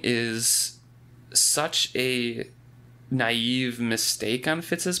thinking is such a naive mistake on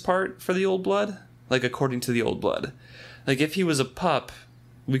Fitz's part for the Old Blood. According to the Old Blood. If he was a pup,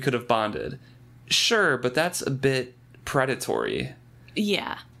 we could have bonded. Sure, but that's a bit predatory.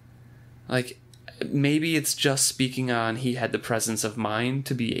 Yeah. Maybe it's just speaking on he had the presence of mind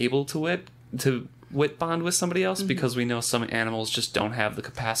to be able to wit bond with somebody else, because we know some animals just don't have the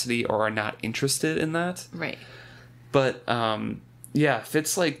capacity or are not interested in that. Right. But,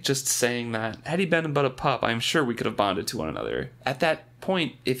 Fitz, just saying that, had he been but a pup, I'm sure we could have bonded to one another. At that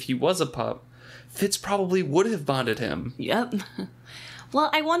point, if he was a pup, Fitz probably would have bonded him. Yep. Well,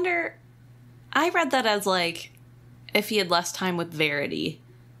 I wonder, I read that as, if he had less time with Verity,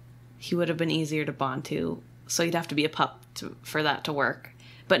 he would have been easier to bond to, so he'd have to be a pup for that to work.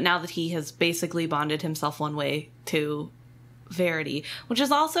 But now that he has basically bonded himself one way to Verity, which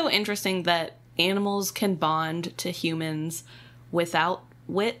is also interesting that animals can bond to humans without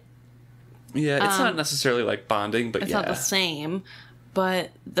wit. Yeah, it's not necessarily bonding, but it's not the same. But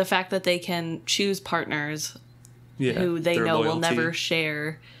the fact that they can choose partners who they know will never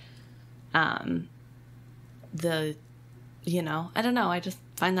share I don't know, I just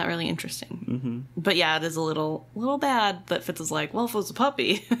find that really interesting. Mm-hmm. But yeah, it is a little bad that Fitz is well, if it was a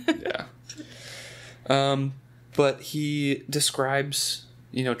puppy. Yeah. But he describes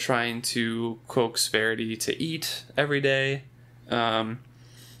trying to coax Verity to eat every day. And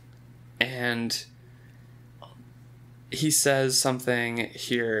he says something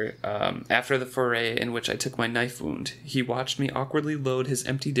here, after the foray in which I took my knife wound, he watched me awkwardly load his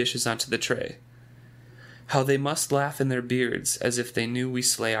empty dishes onto the tray. How they must laugh in their beards, as if they knew we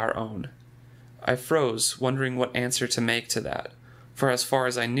slay our own. I froze, wondering what answer to make to that, for as far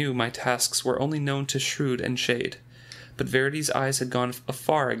as I knew, my tasks were only known to Shrewd and Shade. But Verity's eyes had gone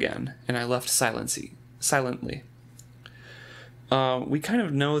afar again, and I left silently. We kind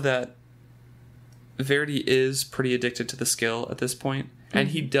of know that Verity is pretty addicted to the skill at this point, and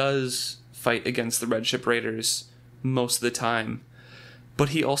he does fight against the Red Ship Raiders most of the time. But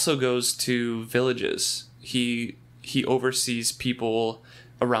he also goes to villages he oversees people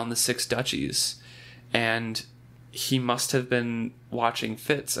around the Six Duchies, and he must have been watching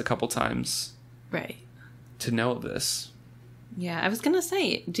Fitz a couple times, right, to know this. Yeah, I was gonna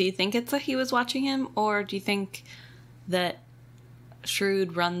say, do you think it's that he was watching him, or do you think that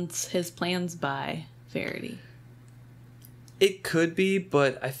Shrewd runs his plans by Verity? It could be,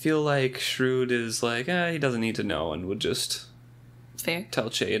 but I feel like Shrewd is like, he doesn't need to know, and would just Fair. tell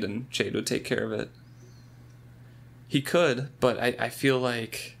Chade, and Chade would take care of it. He could, but I feel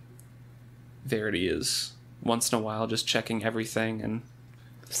like Verity is once in a while just checking everything, and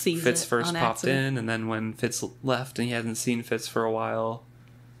Sees Fitz it first on popped accident. in, and then when Fitz left and he hadn't seen Fitz for a while,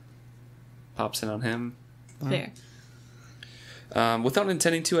 pops in on him. Fair. Without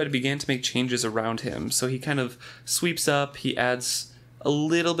intending to, I began to make changes around him. So he kind of sweeps up, he adds a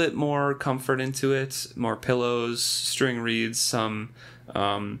little bit more comfort into it, more pillows, string reeds, some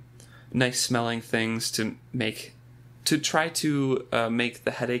nice smelling things to try to make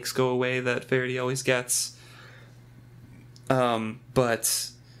the headaches go away that Verity always gets. But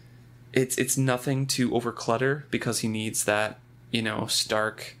it's nothing to overclutter, because he needs that,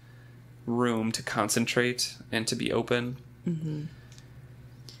 stark room to concentrate and to be open. Mm-hmm.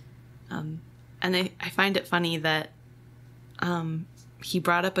 And I find it funny that he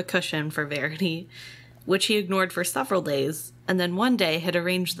brought up a cushion for Verity, which he ignored for several days, and then one day had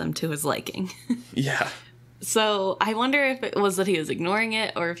arranged them to his liking. Yeah. So I wonder if it was that he was ignoring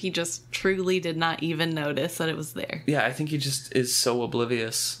it, or if he just truly did not even notice that it was there. Yeah, I think he just is so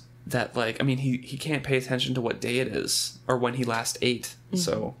oblivious that, he can't pay attention to what day it is or when he last ate. Mm-hmm.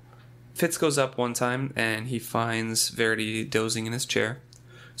 So Fitz goes up one time and he finds Verity dozing in his chair.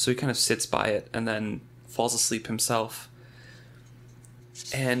 So he kind of sits by it and then falls asleep himself.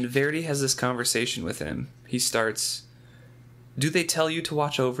 And Verity has this conversation with him. He starts, "Do they tell you to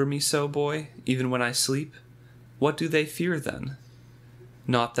watch over me so, boy, even when I sleep? What do they fear then?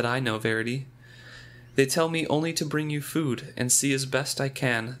 Not that I know, Verity. They tell me only to bring you food and see as best I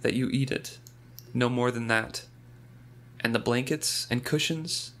can that you eat it. No more than that. And the blankets and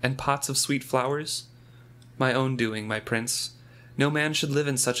cushions and pots of sweet flowers? My own doing, my prince. No man should live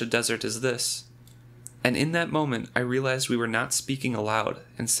in such a desert as this." And in that moment, I realized we were not speaking aloud,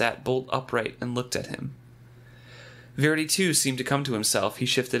 and sat bolt upright and looked at him. Verity, too, seemed to come to himself. He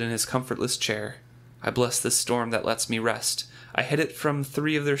shifted in his comfortless chair. I bless this storm that lets me rest. I hid it from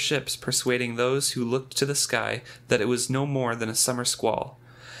 3 of their ships, persuading those who looked to the sky that it was no more than a summer squall.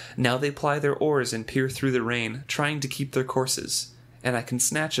 Now they ply their oars and peer through the rain, trying to keep their courses, and I can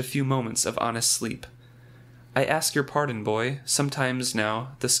snatch a few moments of honest sleep. I ask your pardon, boy. Sometimes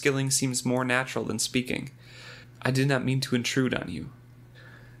now the skilling seems more natural than speaking. I did not mean to intrude on you.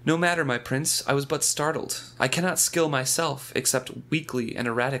 No matter, my prince, I was but startled. I cannot skill myself, except weakly and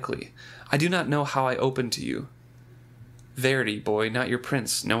erratically. I do not know how I opened to you. Verity, boy, not your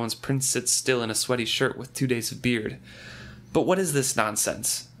prince. No one's prince sits still in a sweaty shirt with 2 days of beard. But what is this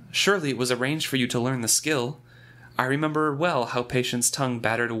nonsense? Surely it was arranged for you to learn the skill. I remember well how Patient's tongue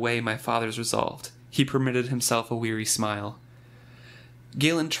battered away my father's resolve. He permitted himself a weary smile.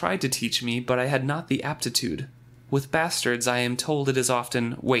 Galen tried to teach me, but I had not the aptitude. With bastards, I am told it is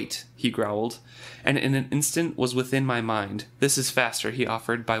often, "Wait," he growled, and in an instant was within my mind. "This is faster," he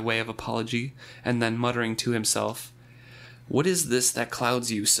offered by way of apology, and then muttering to himself, "What is this that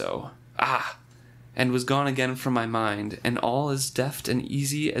clouds you so? Ah!" and was gone again from my mind, and all as deft and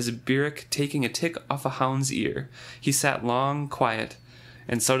easy as a birrick taking a tick off a hound's ear. He sat long, quiet,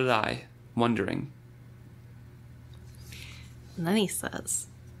 and so did I, wondering. And then he says,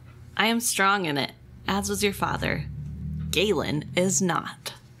 "I am strong in it, as was your father. Galen is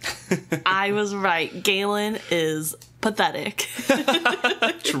not." I was right. Galen is pathetic.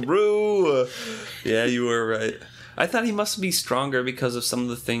 True. Yeah, you were right. I thought he must be stronger because of some of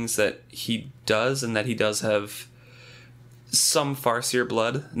the things that he does, and that he does have some Farseer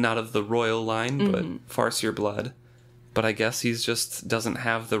blood, not of the royal line, but Farseer blood. But I guess he's just doesn't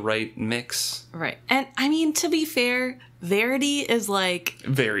have the right mix. Right. And I mean, to be fair, Verity is like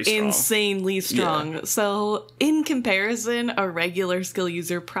very strong. Insanely strong. Yeah. So in comparison, a regular skill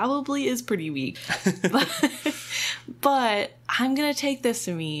user probably is pretty weak. But I'm going to take this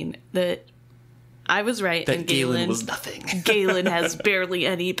to mean that I was right. That and Galen was nothing. Galen has barely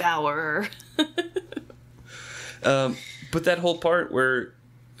any power. But that whole part where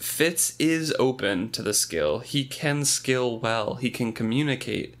Fitz is open to the skill. He can skill well. He can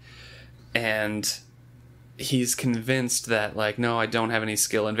communicate. And he's convinced that, like, no, I don't have any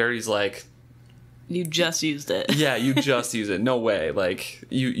skill. And Verity's like, you just used it. Yeah, you just use it. No way. Like,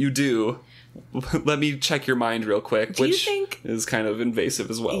 you do. Let me check your mind real quick, which is kind of invasive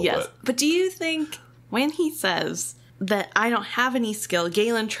as well. Yes. But do you think when he says that I don't have any skill,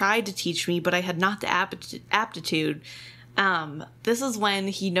 Galen tried to teach me, but I had not the aptitude. This is when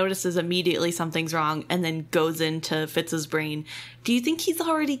he notices immediately something's wrong and then goes into Fitz's brain. Do you think he's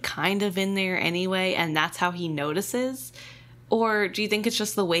already kind of in there anyway, and that's how he notices? Or do you think it's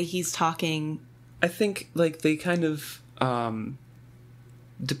just the way he's talking? I think, like, they kind of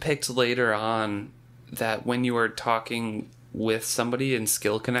depict later on that when you are talking with somebody and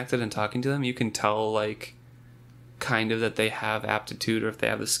skill connected and talking to them, you can tell, like, kind of that they have aptitude or if they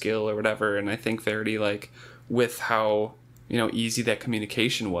have the skill or whatever. And I think Verity, like, with how, you know, easy that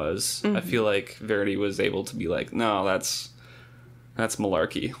communication was, I feel like Verity was able to be like, no, that's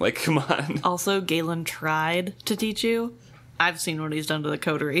malarkey. Like, come on. Also, Galen tried to teach you. I've seen what he's done to the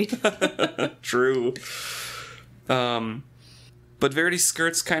coterie. True. But Verity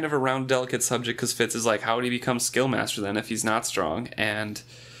skirts kind of around a delicate subject because Fitz is like, how would he become skill master then if he's not strong? And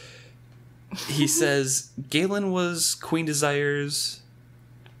he says Galen was Queen Desire's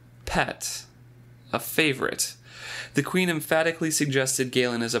pet, a favorite. The Queen emphatically suggested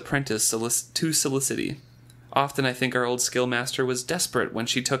Galen as apprentice to Solicity. Often I think our old skill master was desperate when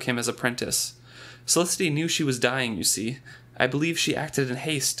she took him as apprentice. Solicity knew she was dying, you see. I believe she acted in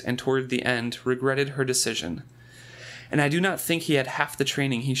haste and toward the end regretted her decision. And I do not think he had half the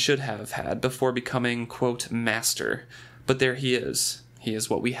training he should have had before becoming, quote, master. But there he is. He is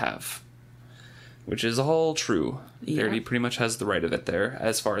what we have. Which is all true. Yeah. Verity pretty much has the right of it there,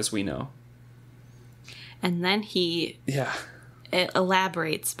 as far as we know. And then it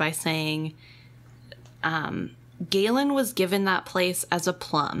elaborates by saying, Galen was given that place as a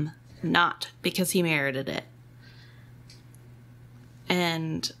plum, not because he merited it.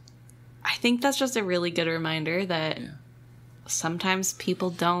 And I think that's just a really good reminder that sometimes people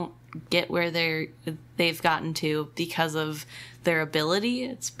don't get where they've gotten to because of their ability.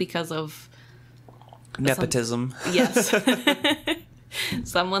 It's because of nepotism. Yes.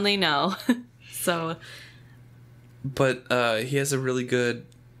 Someone they know. So. But he has a really good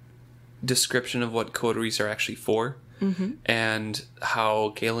description of what coteries are actually for, and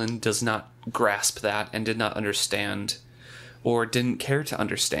how Galen does not grasp that and did not understand or didn't care to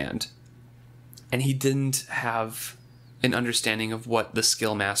understand. And he didn't have an understanding of what the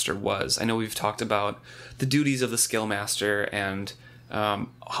skill master was. I know we've talked about the duties of the skill master and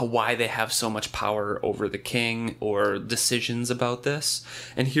why they have so much power over the king or decisions about this.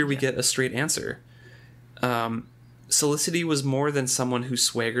 And here we get a straight answer. Solicity was more than someone who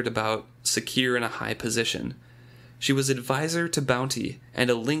swaggered about secure in a high position. She was advisor to bounty and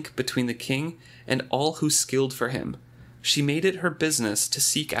a link between the king and all who skilled for him. She made it her business to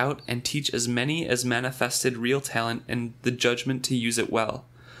seek out and teach as many as manifested real talent and the judgment to use it well.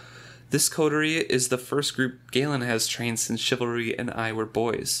 This coterie is the first group Galen has trained since Chivalry and I were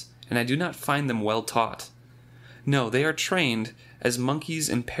boys, and I do not find them well taught. No, they are trained as monkeys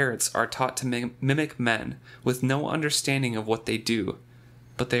and parrots are taught to mimic men with no understanding of what they do,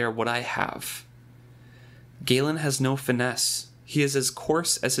 but they are what I have. Galen has no finesse. He is as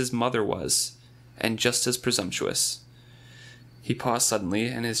coarse as his mother was, and just as presumptuous. He paused suddenly,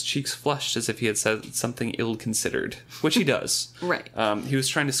 and his cheeks flushed as if he had said something ill-considered, which he does. Right. He was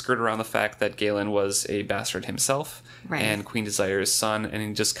trying to skirt around the fact that Galen was a bastard himself, and Queen Desire's son, and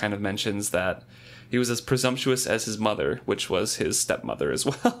he just kind of mentions that he was as presumptuous as his mother, which was his stepmother as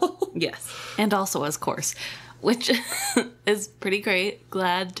well. Yes, and also as coarse, which is pretty great.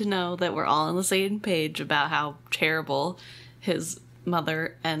 Glad to know that we're all on the same page about how terrible his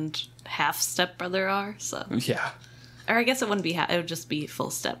mother and half-stepbrother are, so... Yeah. Or I guess it wouldn't be it would just be full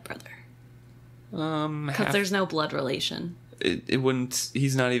stepbrother. Because there's no blood relation. It wouldn't...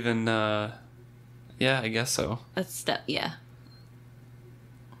 He's not even... Yeah, I guess so. A step, yeah.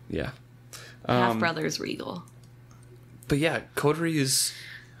 Yeah. Half-brother's regal. But yeah, coteries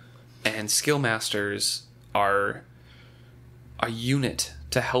and skill masters are a unit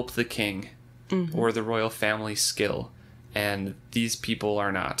to help the king or the royal family skill. And these people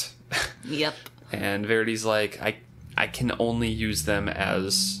are not. Yep. And Verity's like, I can only use them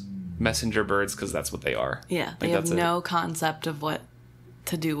as messenger birds because that's what they are. Yeah, they have no concept of what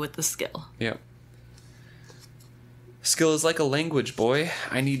to do with the skill. Yep. Skill is like a language, boy.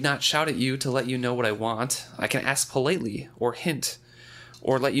 I need not shout at you to let you know what I want. I can ask politely, or hint,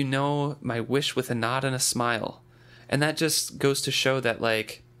 or let you know my wish with a nod and a smile. And that just goes to show that,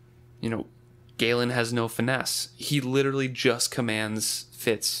 like, you know, Galen has no finesse. He literally just commands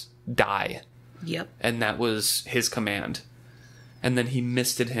Fitz, die. Yep. And that was his command. And then he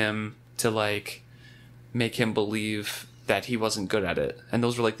misted him to, like, make him believe that he wasn't good at it. And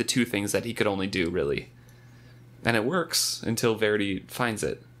those were, like, the two things that he could only do, really. And it works until Verity finds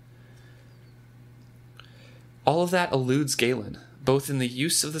it. All of that eludes Galen, both in the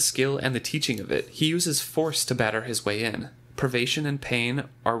use of the skill and the teaching of it. He uses force to batter his way in. Privation and pain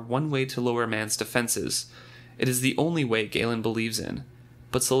are one way to lower a man's defenses. It is the only way Galen believes in.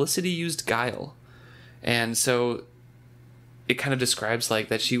 But Felicity used guile. And so it kind of describes like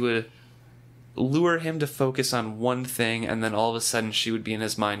that she would lure him to focus on one thing, and then all of a sudden she would be in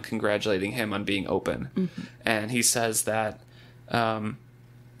his mind congratulating him on being open. Mm-hmm. And he says that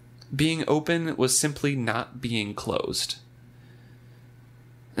being open was simply not being closed.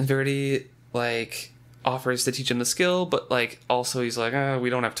 And Verity, like, offers to teach him the skill, but, like, also he's like, we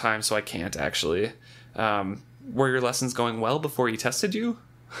don't have time, so I can't, actually. Were your lessons going well before he tested you?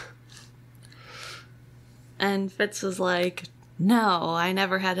 And Fitz was like, no, I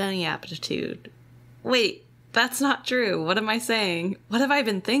never had any aptitude. Wait, that's not true. What am I saying? What have I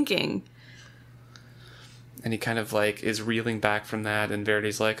been thinking? And he kind of, like, is reeling back from that, and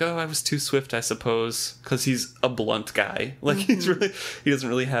Verity's like, I was too swift, I suppose, because he's a blunt guy. Like, mm-hmm. He doesn't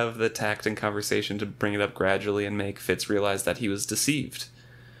really have the tact and conversation to bring it up gradually and make Fitz realize that he was deceived.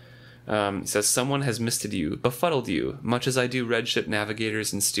 He says, someone has misted you, befuddled you, much as I do redship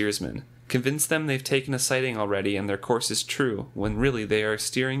navigators and steersmen. Convince them they've taken a sighting already and their course is true, when really they are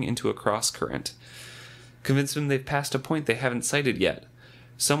steering into a cross-current. Convince them they've passed a point they haven't sighted yet.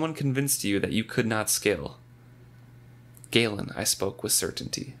 Someone convinced you that you could not scale. Galen, I spoke with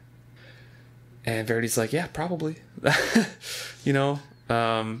certainty. And Verity's like, yeah, probably.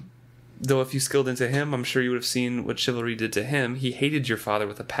 Though if you skilled into him, I'm sure you would have seen what chivalry did to him. He hated your father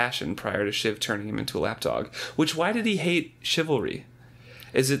with a passion prior to Shiv turning him into a lapdog. Which, why did he hate chivalry?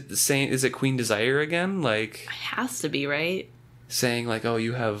 Is it the same? Is it Queen Desire again? Like, it has to be, right? Saying like, oh,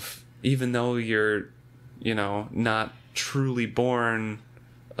 you have, even though you're, not truly born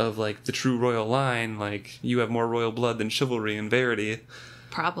of like the true royal line, like you have more royal blood than chivalry and Verity.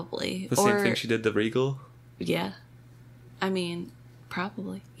 Probably. The same thing she did to Regal. Yeah. I mean,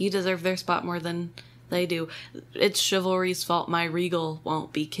 probably. You deserve their spot more than they do. It's chivalry's fault my Regal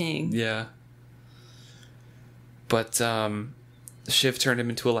won't be king. Yeah. But Shiv turned him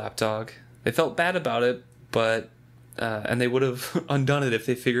into a lapdog. They felt bad about it, but and they would have undone it if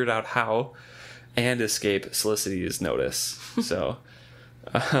they figured out how and escape Felicity's notice. So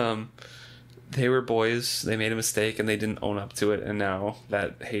they were boys. They made a mistake and they didn't own up to it, and now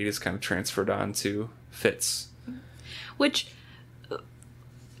that hate is kind of transferred on to Fitz. Which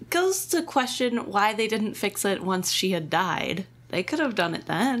goes to question why they didn't fix it once she had died. They could have done it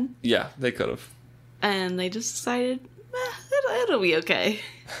then. Yeah, they could have. And they just decided, it'll be okay.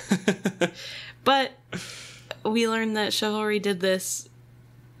 But we learned that chivalry did this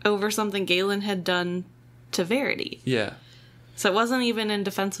over something Galen had done to Verity. Yeah. So it wasn't even in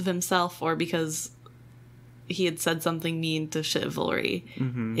defense of himself or because he had said something mean to chivalry.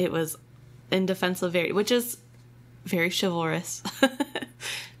 Mm-hmm. It was in defense of Verity, which is very chivalrous.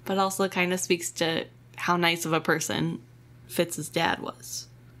 But also kind of speaks to how nice of a person Fitz's dad was.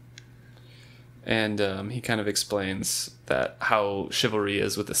 And he kind of explains that how chivalry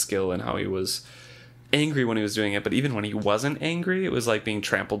is with the skill and how he was angry when he was doing it, but even when he wasn't angry, it was like being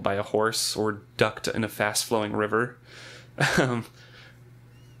trampled by a horse or ducked in a fast-flowing river.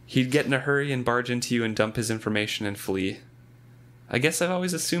 He'd get in a hurry and barge into you and dump his information and flee. I guess I've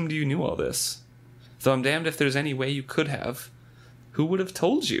always assumed you knew all this. Though I'm damned if there's any way you could have. Who would have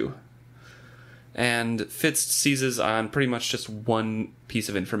told you? And Fitz seizes on pretty much just one piece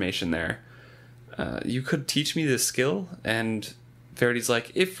of information there. You could teach me this skill? And Verity's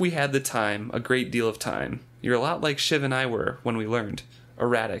like, if we had the time, a great deal of time. You're a lot like Shiv and I were when we learned.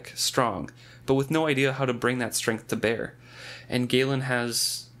 Erratic, strong, but with no idea how to bring that strength to bear. And Galen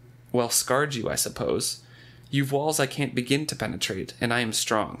has, well, scarred you, I suppose. You've walls I can't begin to penetrate, and I am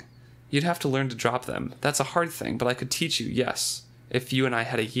strong. You'd have to learn to drop them. That's a hard thing, but I could teach you, yes, if you and I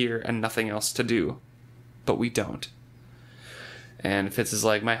had a year and nothing else to do. But we don't. And Fitz is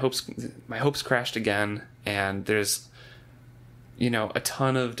like, my hopes crashed again, and there's, a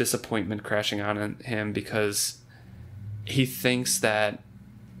ton of disappointment crashing on him because he thinks that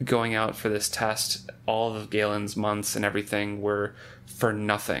going out for this test, all of Galen's months and everything were for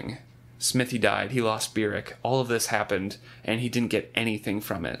nothing. Smithy died, he lost Beric, all of this happened, and he didn't get anything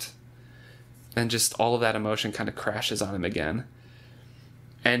from it. And just all of that emotion kind of crashes on him again.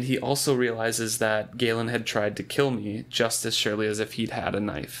 And he also realizes that Galen had tried to kill me just as surely as if he'd had a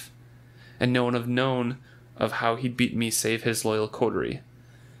knife. And no one have known of how he'd beat me save his loyal coterie.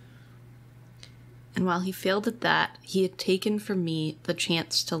 And while he failed at that, he had taken from me the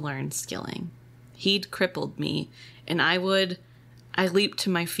chance to learn skilling. He'd crippled me, and I leaped to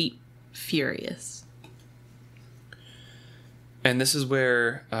my feet furious. And this is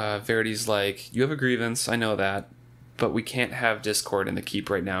where Verity's like, you have a grievance, I know that, but we can't have discord in the keep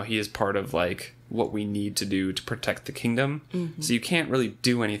right now. He is part of like what we need to do to protect the kingdom. Mm-hmm. So you can't really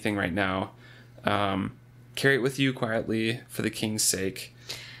do anything right now. Carry it with you quietly for the king's sake.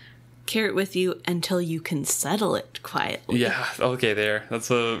 Carry it with you until you can settle it quietly. Yeah, okay, there. That's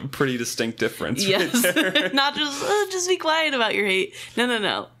a pretty distinct difference. Yes. Right there. Not just be quiet about your hate.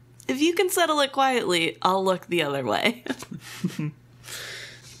 No. If you can settle it quietly, I'll look the other way.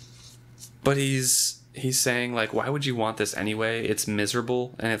 But he's saying, like, why would you want this anyway? It's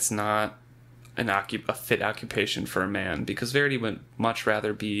miserable, and it's not a fit occupation for a man, because Verity would much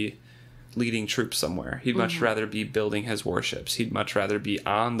rather be leading troops somewhere. He'd much rather be building his warships. He'd much rather be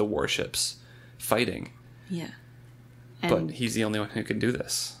on the warships fighting. Yeah. But he's the only one who can do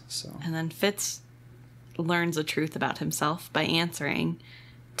this. So. And then Fitz learns a truth about himself by answering,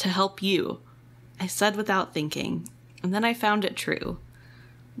 "To help you, I said without thinking, and then I found it true.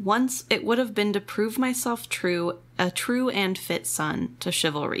 Once it would have been to prove myself a true and fit son to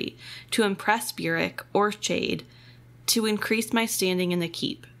chivalry, to impress Burrick or Chade, to increase my standing in the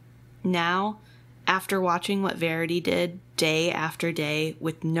keep. Now, after watching what Verity did day after day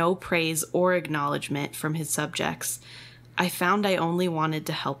with no praise or acknowledgement from his subjects, I found I only wanted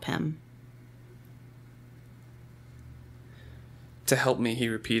to help him." "To help me," he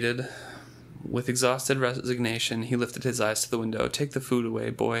repeated. With exhausted resignation, he lifted his eyes to the window. "Take the food away,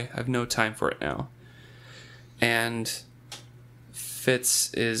 boy. I've no time for it now." And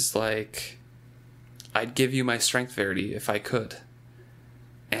Fitz is like, "I'd give you my strength, Verity, if I could."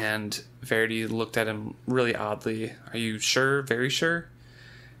 And Verity looked at him really oddly. "Are you sure? Very sure?"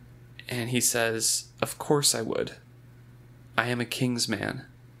 And he says, "Of course I would. I am a king's man."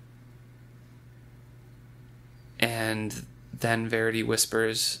 And then Verity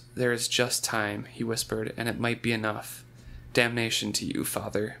whispers, "There is just time," he whispered, "and it might be enough. Damnation to you,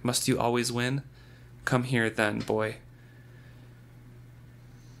 father. Must you always win? Come here then, boy."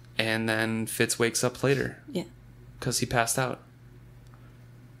 And then Fitz wakes up later. Yeah. Because he passed out.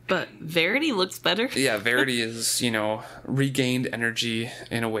 But Verity looks better. Yeah, Verity is, regained energy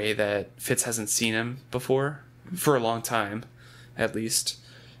in a way that Fitz hasn't seen him before. For a long time, at least.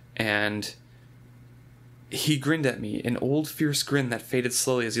 And he grinned at me, an old fierce grin that faded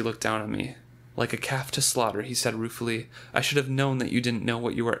slowly as he looked down on me. "Like a calf to slaughter," he said ruefully. "I should have known that you didn't know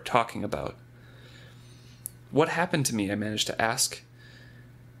what you were talking about." "What happened to me?" I managed to ask.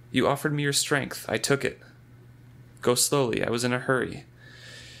 "You offered me your strength. I took it. Go slowly. I was in a hurry."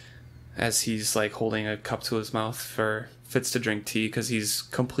 As he's like holding a cup to his mouth for Fitz to drink tea because he's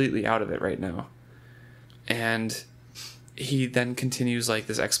completely out of it right now. And he then continues like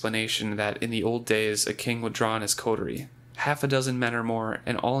this explanation that in the old days a king would draw on his coterie, 6 men or more,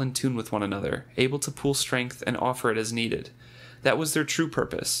 and all in tune with one another, able to pool strength and offer it as needed. That was their true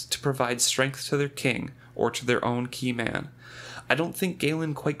purpose, to provide strength to their king or to their own key man. I don't think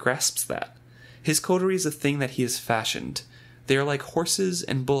Galen quite grasps that. His coterie is a thing that he has fashioned. They are like horses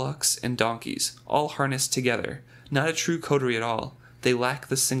and bullocks and donkeys, all harnessed together. Not a true coterie at all. They lack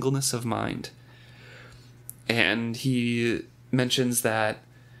the singleness of mind. And he mentions that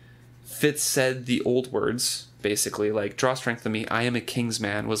Fitz said the old words, basically, like, "Draw strength to me, I am a king's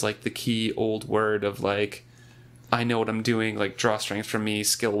man," was like the key old word of like, I know what I'm doing, like, draw strength from me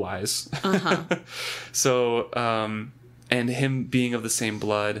skill-wise. Uh-huh. So, and him being of the same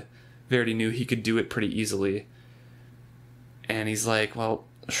blood, Verity knew he could do it pretty easily. And he's like, "Well,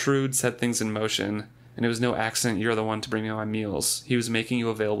 Shrewd set things in motion, and it was no accident you're the one to bring me my meals. He was making you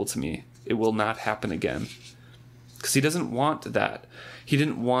available to me. It will not happen again." Because he doesn't want that. He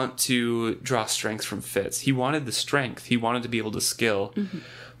didn't want to draw strength from Fitz. He wanted the strength. He wanted to be able to skill. Mm-hmm.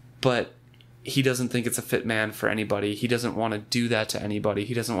 But he doesn't think it's a fit man for anybody. He doesn't want to do that to anybody.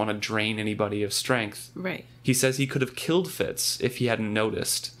 He doesn't want to drain anybody of strength. Right. He says he could have killed Fitz if he hadn't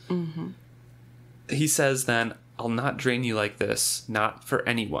noticed. Mm-hmm. He says then, "I'll not drain you like this. Not for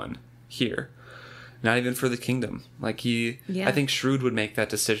anyone here. Not even for the kingdom." Like I think Shrewd would make that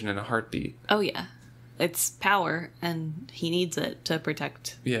decision in a heartbeat. Oh, yeah. It's power, and he needs it to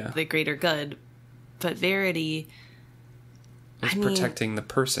protect the greater good. But Verity is protecting the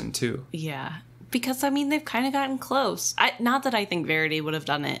person, too. Yeah. Because, they've kind of gotten close. Not that I think Verity would have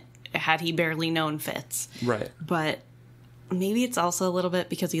done it had he barely known Fitz. Right. But maybe it's also a little bit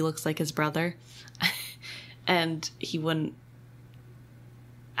because he looks like his brother. And he wouldn't...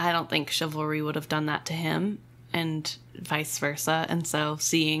 I don't think chivalry would have done that to him, and vice versa. And so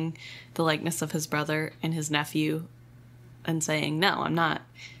seeing the likeness of his brother and his nephew and saying, "No, I'm not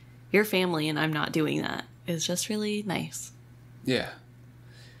your family and I'm not doing that," is just really nice. Yeah.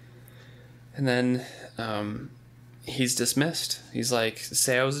 And then he's dismissed. He's like,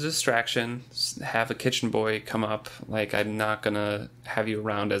 say I was a distraction, have a kitchen boy come up. Like, I'm not going to have you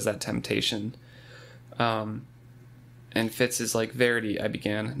around as that temptation. And Fitz is like, Verity, I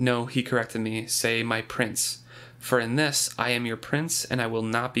began. No, he corrected me. Say my prince. For in this, I am your prince, and I will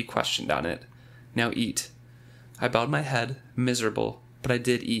not be questioned on it. Now eat. I bowed my head, miserable, but I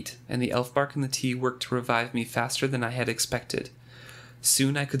did eat, and the elf bark and the tea worked to revive me faster than I had expected.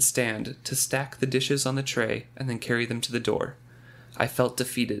 Soon I could stand to stack the dishes on the tray and then carry them to the door. I felt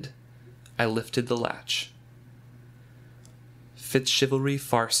defeated. I lifted the latch. Fitz chivalry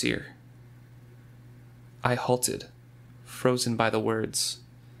farseer. I halted, frozen by the words.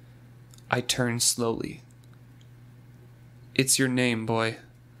 I turned slowly. It's your name, boy.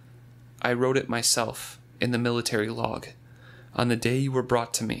 I wrote it myself in the military log on the day you were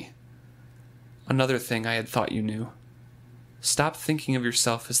brought to me. Another thing I had thought you knew. Stop thinking of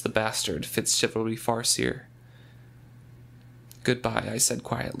yourself as the bastard, Fitz chivalry farseer. Goodbye, I said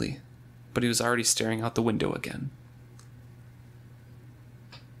quietly, but he was already staring out the window again.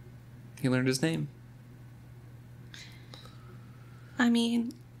 He learned his name. I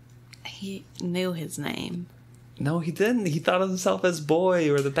mean, he knew his name. No, he didn't. He thought of himself as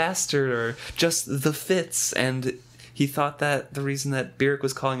boy or the bastard or just the Fitz, and he thought that the reason that Byrrc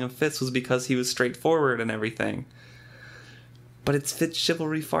was calling him Fitz was because he was straightforward and everything. But it's Fitz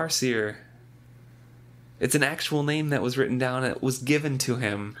chivalry farseer. It's an actual name that was written down. It was given to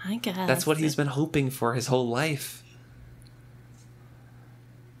him. I guess. That's what he's been hoping for his whole life.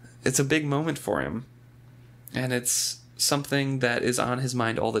 It's a big moment for him. And it's something that is on his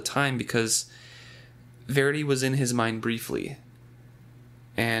mind all the time because Verity was in his mind briefly.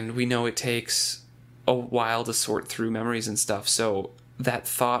 And we know it takes a while to sort through memories and stuff. So that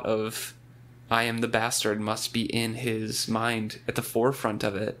thought of I am the bastard must be in his mind at the forefront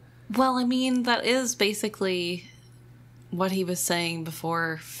of it. Well, I mean, that is basically what he was saying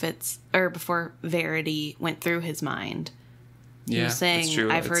before before Verity went through his mind. He was saying, that's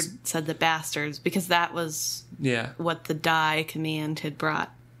true. I've said the bastards, because that was what the die command had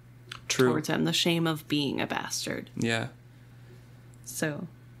brought towards him, the shame of being a bastard. Yeah. So.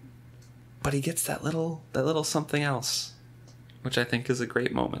 But he gets that little something else, which I think is a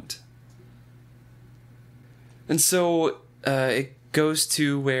great moment. And so it goes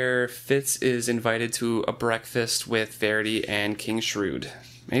to where Fitz is invited to a breakfast with Verity and King Shrewd.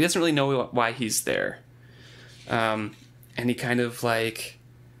 And he doesn't really know why he's there. And he kind of like...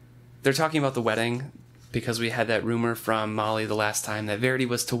 They're talking about the wedding because we had that rumor from Molly the last time that Verity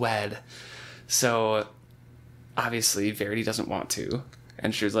was to wed. So obviously Verity doesn't want to.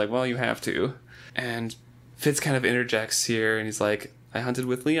 And Shrewd's like, well, you have to. And Fitz kind of interjects here and he's like, I hunted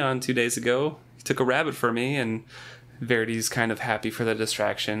with Leon 2 days ago. He took a rabbit for me, and Verity's kind of happy for the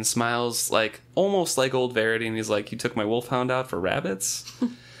distraction, smiles like almost like old Verity, and he's like, you took my wolfhound out for rabbits?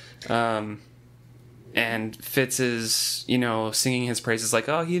 And Fitz is, singing his praises like,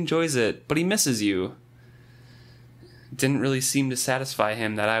 oh, he enjoys it, but he misses you. Didn't really seem to satisfy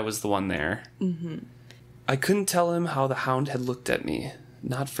him that I was the one there. Mm-hmm. I couldn't tell him how the hound had looked at me,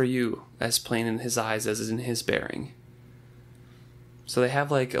 not for you, as plain in his eyes as in his bearing. So they have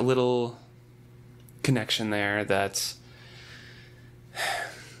like a little connection there that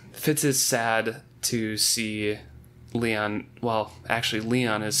Fitz is sad to see Leon. Well, actually,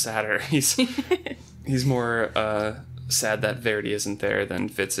 Leon is sadder. He's more sad that Verity isn't there than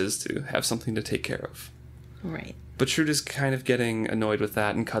Fitz is to have something to take care of. Right. But Shrewd is kind of getting annoyed with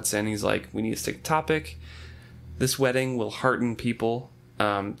that and cuts in. He's like, we need to stick to topic. This wedding will hearten people.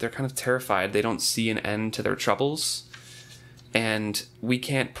 They're kind of terrified. They don't see an end to their troubles. And we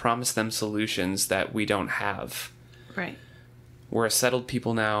can't promise them solutions that we don't have. Right. We're a settled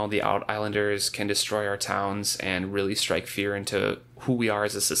people now. The Out-Islanders can destroy our towns and really strike fear into who we are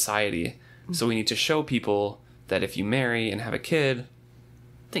as a society. Mm-hmm. So we need to show people that if you marry and have a kid,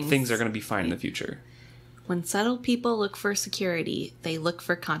 things are going to be fine in the future. When settled people look for security, they look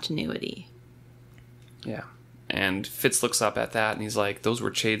for continuity. Yeah. And Fitz looks up at that and he's like, those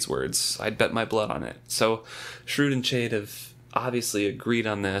were Chade's words. I'd bet my blood on it. So Shrewd and Chade have obviously agreed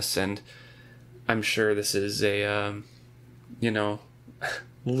on this, and I'm sure this is a,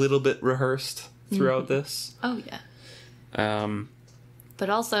 little bit rehearsed throughout this. Oh, yeah. But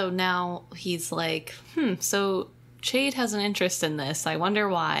also now he's like, so Chade has an interest in this. I wonder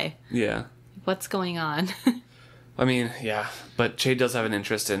why. Yeah. What's going on? I mean, yeah, but Chade does have an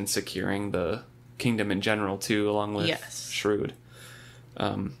interest in securing the kingdom in general, too, along with Shrewd.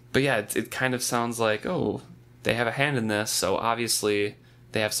 But yeah, it kind of sounds like, they have a hand in this, so obviously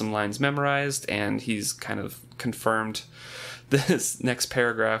they have some lines memorized, and he's kind of confirmed this next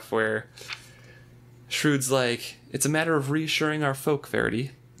paragraph where Shrewd's like, "It's a matter of reassuring our folk,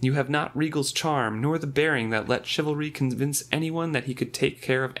 Verity. You have not Regal's charm, nor the bearing that let chivalry convince anyone that he could take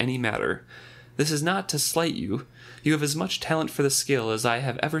care of any matter. This is not to slight you. You have as much talent for the skill as I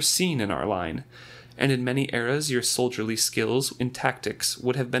have ever seen in our line, and in many eras your soldierly skills in tactics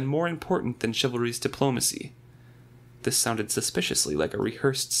would have been more important than chivalry's diplomacy." This sounded suspiciously like a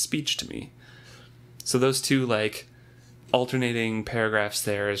rehearsed speech to me. So those two, like, alternating paragraphs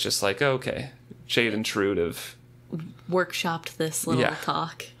there is just like, okay, Jade and Shrewd have workshopped this little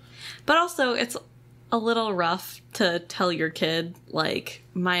talk. But also, it's a little rough to tell your kid, like,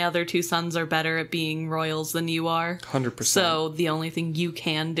 my other two sons are better at being royals than you are. 100%. So the only thing you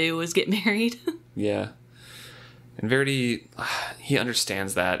can do is get married. Yeah. And Verity, he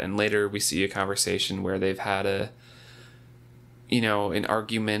understands that, and later we see a conversation where they've had an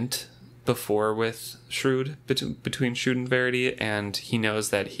argument before with Shrewd, between Shrewd and Verity, and he knows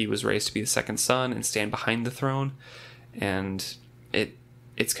that he was raised to be the second son and stand behind the throne, and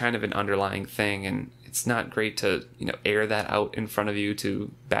it's kind of an underlying thing, and it's not great to, air that out in front of you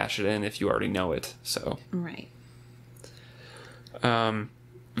to bash it in if you already know it, so. Right.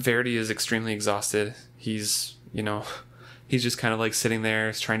 Verity is extremely exhausted. He's just kind of like sitting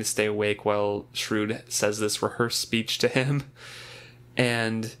there trying to stay awake while Shrewd says this rehearsed speech to him,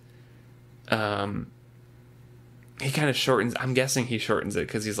 and he kind of shortens, I'm guessing he shortens it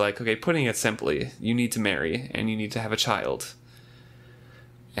because he's like, okay, putting it simply, you need to marry and you need to have a child.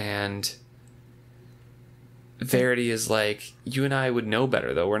 And Verity is like, you and I would know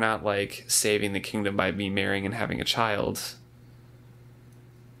better, though. We're not like saving the kingdom by me marrying and having a child.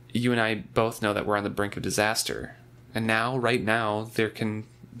 You and I both know that we're on the brink of disaster. And now, right now, there can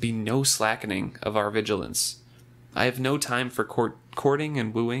be no slackening of our vigilance. I have no time for courting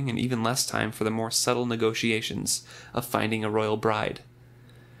and wooing, and even less time for the more subtle negotiations of finding a royal bride.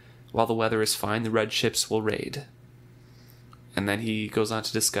 While the weather is fine, the red ships will raid. And then he goes on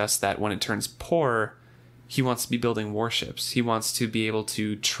to discuss that when it turns poor, he wants to be building warships. He wants to be able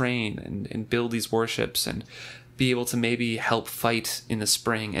to train and build these warships and be able to maybe help fight in the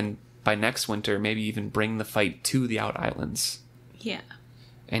spring, and by next winter, maybe even bring the fight to the Out Islands. Yeah.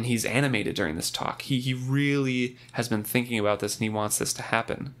 And he's animated during this talk. He really has been thinking about this, and he wants this to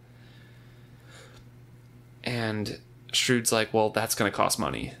happen. And Shrewd's like, well, that's going to cost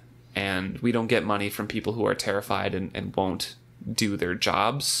money. And we don't get money from people who are terrified and won't do their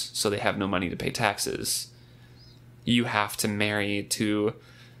jobs, so they have no money to pay taxes. You have to marry to,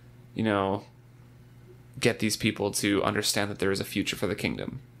 get these people to understand that there is a future for the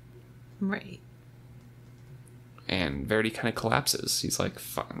kingdom. Right. And Verity kind of collapses. He's like,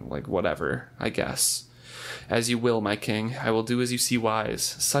 fine, like, whatever, I guess. As you will, my king. I will do as you see wise.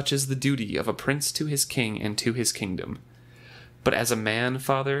 Such is the duty of a prince to his king and to his kingdom. But as a man,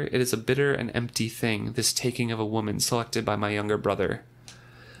 father, it is a bitter and empty thing, this taking of a woman selected by my younger brother.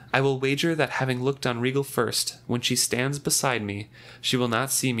 I will wager that having looked on Regal first, when she stands beside me, she will not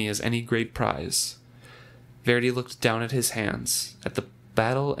see me as any great prize. Verity looked down at his hands, at the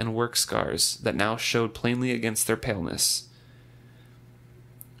battle and work scars that now showed plainly against their paleness.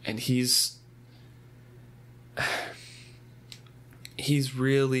 And he's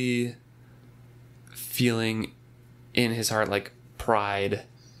really feeling in his heart like pride,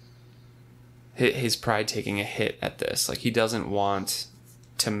 his pride taking a hit at this. Like, he doesn't want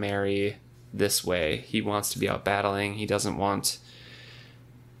to marry this way. He wants to be out battling. He doesn't want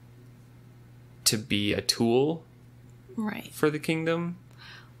to be a tool for the kingdom.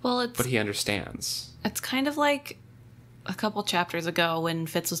 Well, but he understands. It's kind of like a couple chapters ago when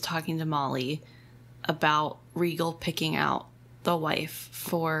Fitz was talking to Molly about Regal picking out the wife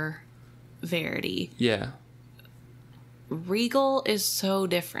for Verity. Yeah. Regal is so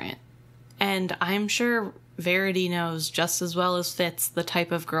different. And I'm sure Verity knows just as well as Fitz the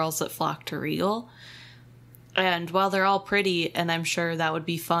type of girls that flock to Regal. And while they're all pretty, and I'm sure that would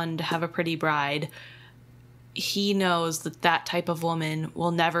be fun to have a pretty bride, he knows that that type of woman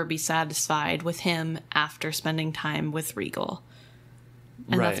will never be satisfied with him after spending time with Regal.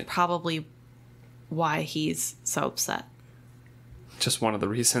 And that's probably why he's so upset. Just one of the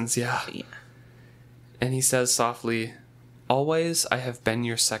reasons, yeah. And he says softly, "Always I have been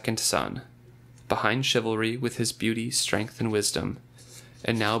your second son, behind chivalry with his beauty, strength, and wisdom,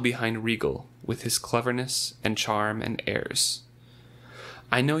 and now behind Regal with his cleverness and charm and airs.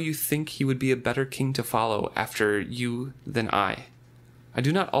 I know you think he would be a better king to follow after you than I. I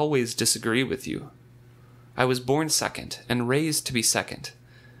do not always disagree with you. I was born second and raised to be second.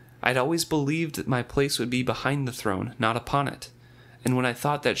 I'd always believed that my place would be behind the throne, not upon it. And when I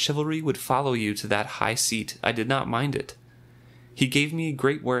thought that chivalry would follow you to that high seat, I did not mind it. He gave me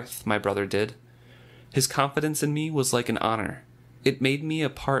great worth, my brother did. His confidence in me was like an honor. It made me a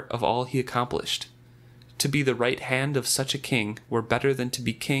part of all he accomplished. To be the right hand of such a king were better than to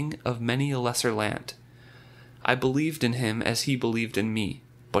be king of many a lesser land. I believed in him as he believed in me,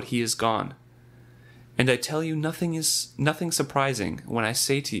 but he is gone. And I tell you nothing surprising when I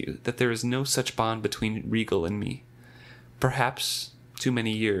say to you that there is no such bond between Regal and me. Perhaps too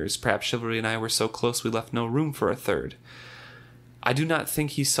many years, perhaps chivalry and I were so close we left no room for a third. I do not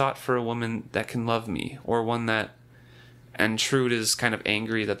think he sought for a woman that can love me, or one that... And Trude is kind of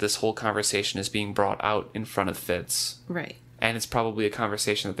angry that this whole conversation is being brought out in front of Fitz. Right. And it's probably a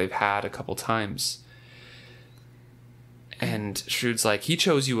conversation that they've had a couple times. And Trude's like, he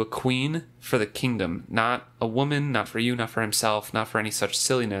chose you a queen for the kingdom, not a woman, not for you, not for himself, not for any such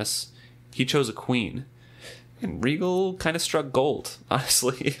silliness. He chose a queen. And Regal kind of struck gold,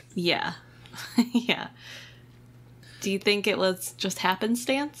 honestly. Yeah. Yeah. Do you think it was just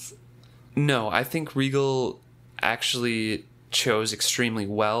happenstance? No, I think Regal actually chose extremely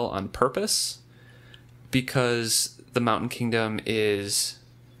well on purpose, because the Mountain Kingdom is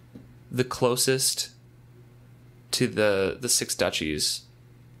the closest to the Six Duchies.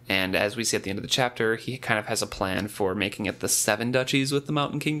 And as we see at the end of the chapter, he kind of has a plan for making it the Seven Duchies with the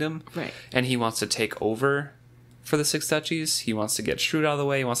Mountain Kingdom. Right. And he wants to take over for the Six Duchies. He wants to get Shrewd out of the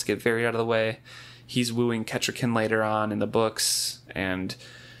way. He wants to get Verity out of the way. He's wooing Kettrikin later on in the books and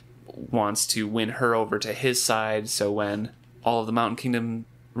wants to win her over to his side. So when all of the Mountain Kingdom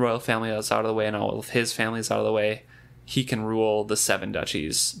royal family is out of the way and all of his family is out of the way, he can rule the Seven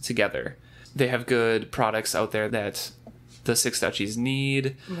Duchies together. They have good products out there that the Six Duchies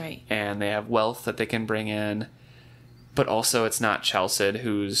need. Right. And they have wealth that they can bring in. But also it's not Chalced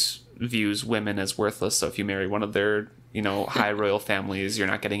who's views women as worthless. So if you marry one of their, high royal families, you're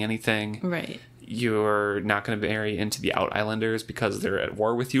not getting anything. Right. You're not going to marry into the Out Islanders because they're at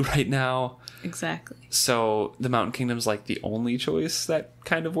war with you right now. Exactly. So the Mountain Kingdom's like the only choice that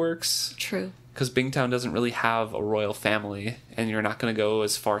kind of works. True. Because Bingtown doesn't really have a royal family, and you're not going to go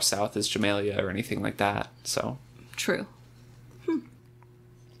as far south as Jamelia or anything like that. So true.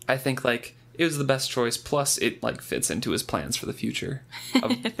 I think it was the best choice. Plus, it fits into his plans for the future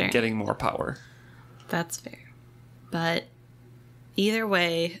of getting more power. That's fair. But either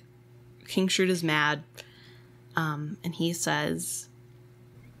way, King Shrewd is mad, and he says,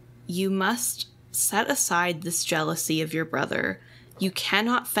 "You must set aside this jealousy of your brother. You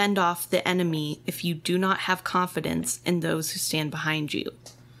cannot fend off the enemy if you do not have confidence in those who stand behind you."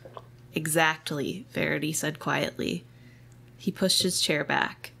 "Exactly," Verity said quietly. He pushed his chair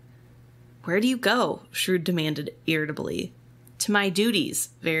back. "Where do you go?" Shrewd demanded irritably. "To my duties,"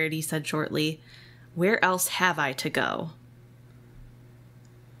 Verity said shortly. "Where else have I to go?"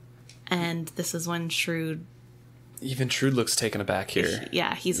 And this is when Shrewd... Even Shrewd looks taken aback here.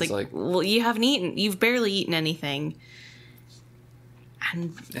 Yeah, he's like, well, you haven't eaten. You've barely eaten anything.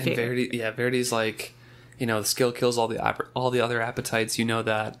 And Verity's like, the skill kills all the other appetites. You know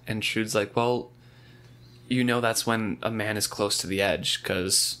that. And Shrewd's like, well, that's when a man is close to the edge,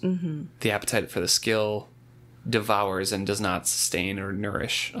 because the appetite for the skill devours and does not sustain or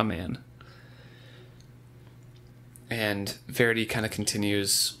nourish a man. And Verity kind of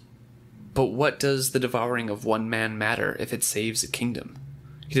continues, "But what does the devouring of one man matter if it saves a kingdom?"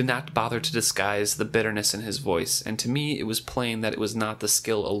 He did not bother to disguise the bitterness in his voice, and to me it was plain that it was not the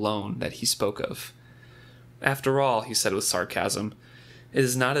skill alone that he spoke of. "After all," he said with sarcasm, "it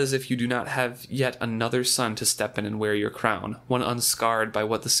is not as if you do not have yet another son to step in and wear your crown, one unscarred by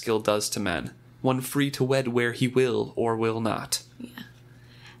what the skill does to men, one free to wed where he will or will not." Yeah.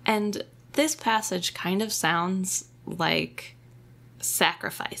 And this passage kind of sounds like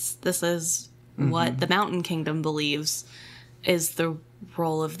sacrifice. This is what the Mountain Kingdom believes is the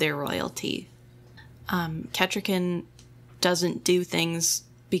role of their royalty. Kettrikin doesn't do things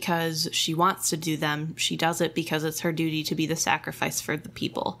because she wants to do them. She does it because it's her duty to be the sacrifice for the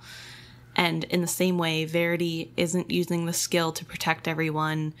people. And in the same way, Verity isn't using the skill to protect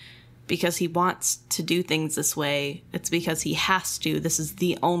everyone because he wants to do things this way. It's because he has to. This is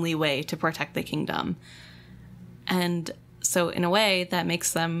the only way to protect the kingdom. And so in a way, that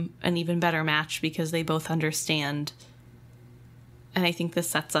makes them an even better match because they both understand. And I think this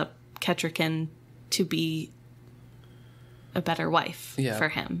sets up Kettrikin to be a better wife for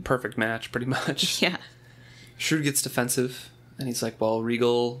him. Perfect match, pretty much. Yeah. Shrewd gets defensive, and he's like, well,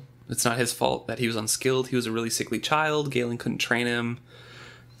 Regal, it's not his fault that he was unskilled. He was a really sickly child. Galen couldn't train him.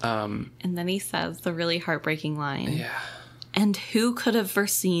 And then he says the really heartbreaking line. Yeah. "And who could have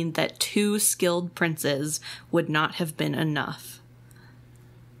foreseen that 2 skilled princes would not have been enough?"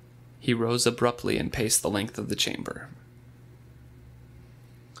 He rose abruptly and paced the length of the chamber.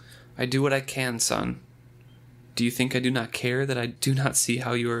 I do what I can, son. Do you think I do not care that I do not see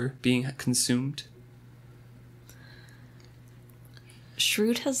how you are being consumed?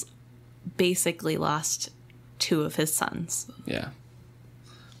 Shrewd has basically lost 2 of his sons. Yeah.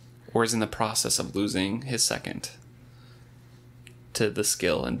 Or is in the process of losing his second to the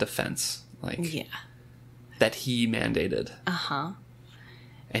skill and defense, that he mandated. Uh-huh.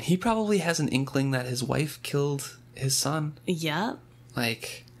 And he probably has an inkling that his wife killed his son. Yep.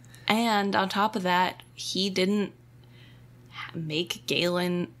 Like... And on top of that, he didn't make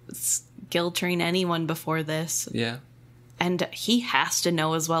Galen skill train anyone before this. Yeah. And he has to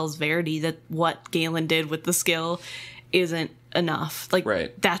know as well as Verity that what Galen did with the skill isn't enough.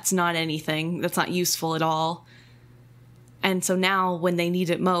 That's not anything. That's not useful at all. And so now when they need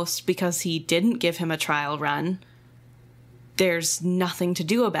it most, because he didn't give him a trial run, there's nothing to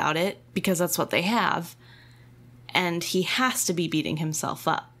do about it because that's what they have. And he has to be beating himself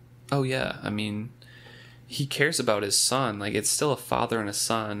up. Oh, yeah. I mean, he cares about his son. It's still a father and a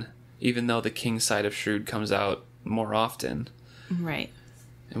son, even though the king side of Shrewd comes out more often. Right.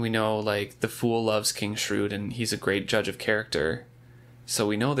 And we know, the fool loves King Shrewd, and he's a great judge of character. So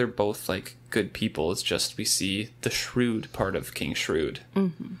we know they're both, good people. It's just we see the shrewd part of King Shrewd.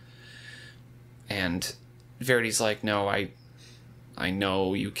 Mm-hmm. And Verity's like, no, I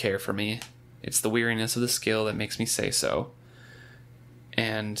know you care for me. It's the weariness of the skill that makes me say so.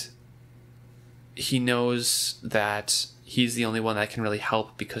 And he knows that he's the only one that can really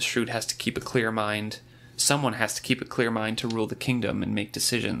help because Shrewd has to keep a clear mind. Someone has to keep a clear mind to rule the kingdom and make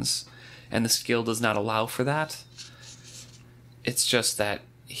decisions. And the skill does not allow for that. It's just that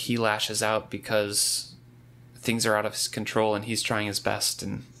he lashes out because things are out of his control and he's trying his best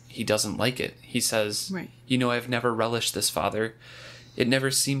and he doesn't like it. He says, right. I've never relished this, father. It never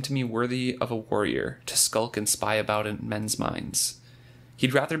seemed to me worthy of a warrior to skulk and spy about in men's minds.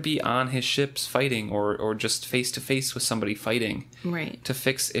 He'd rather be on his ships fighting or just face-to-face with somebody fighting right. to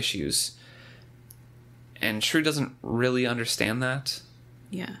fix issues. And Shrew doesn't really understand that.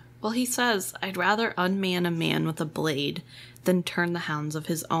 Yeah. Well, he says, I'd rather unman a man with a blade than turn the hounds of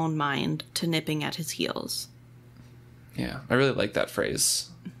his own mind to nipping at his heels. Yeah, I really like that phrase.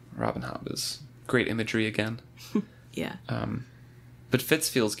 Robin Hobb is great imagery again. Yeah. But Fitz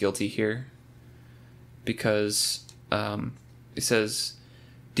feels guilty here because he says,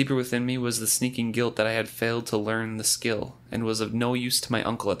 deeper within me was the sneaking guilt that I had failed to learn the skill and was of no use to my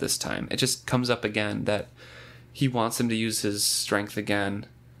uncle at this time. It just comes up again that he wants him to use his strength again.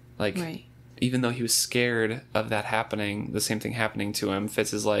 Right. Even though he was scared of that happening, the same thing happening to him,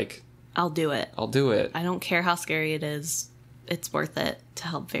 Fitz is like, I'll do it. I'll do it. I don't care how scary it is. It's worth it to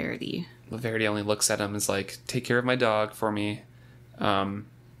help Verity. Well, Verity only looks at him and is like, take care of my dog for me. I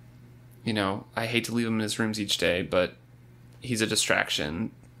hate to leave him in his rooms each day, but he's a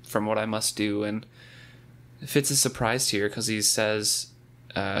distraction from what I must do. And Fitz is surprised here because he says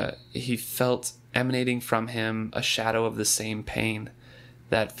he felt emanating from him a shadow of the same pain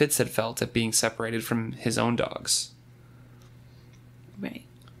that Fitz had felt at being separated from his own dogs. Right.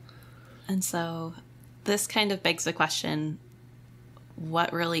 And so this kind of begs the question,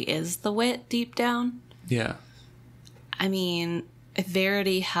 what really is the wit deep down? Yeah. I mean, if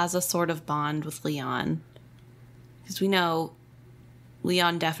Verity has a sort of bond with Leon, because we know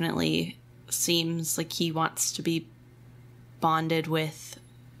Leon definitely seems like he wants to be bonded with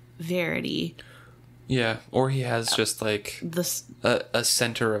Verity. Yeah, or he has just this a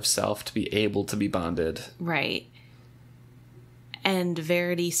center of self to be able to be bonded. Right. And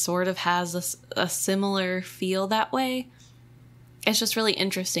Verity sort of has a similar feel that way. It's just really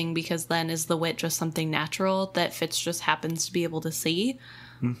interesting because then is the wit just something natural that Fitz just happens to be able to see?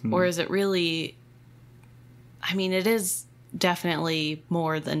 Mm-hmm. Or is it really... I mean, it is definitely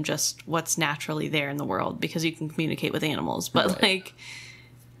more than just what's naturally there in the world because you can communicate with animals. But, right.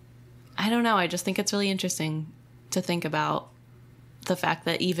 I don't know. I just think it's really interesting to think about the fact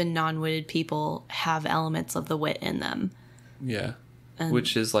that even non-witted people have elements of the wit in them. Yeah.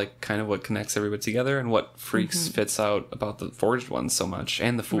 Which is kind of what connects everybody together and what freaks Fitz out about the forged ones so much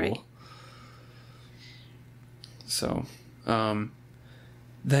and the fool. Right. So,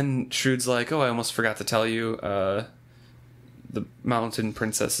 then Shrewd's like, I almost forgot to tell you, the mountain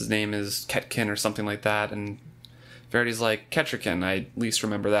princess's name is Ketkin or something like that. And Verity's like, Ketcherkin, I at least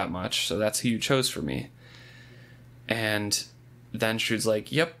remember that much. So that's who you chose for me. And then Shrewd's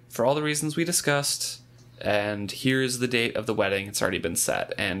like, yep, for all the reasons we discussed. And here's the date of the wedding. It's already been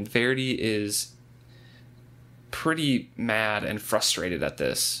set. And Verity is pretty mad and frustrated at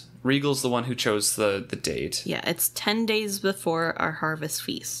this. Regal's the one who chose the date. Yeah, it's 10 days before our harvest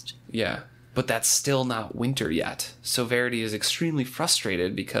feast. Yeah. but that's still not winter yet. So Verity is extremely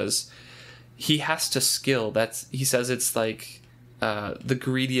frustrated because he has to skill. He says it's like the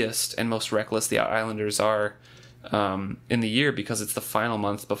greediest and most reckless the Islanders are in the year because it's the final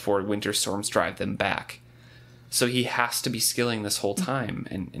month before winter storms drive them back. So he has to be skilling this whole time,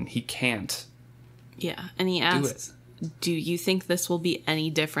 and he can't. Yeah, and he asks, do you think this will be any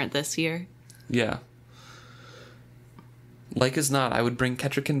different this year? Yeah. Like as not, I would bring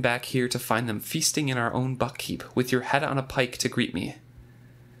Kettricken back here to find them feasting in our own buckkeep, with your head on a pike to greet me.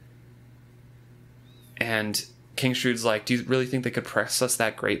 And King Shrewd's like, do you really think they could press us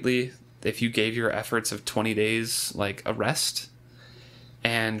that greatly if you gave your efforts of 20 days, like, a rest?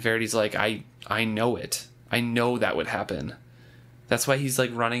 And Verity's like, I know it. I know that would happen. That's why he's,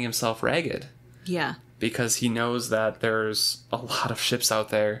 like, running himself ragged. Yeah. Because he knows that there's a lot of ships out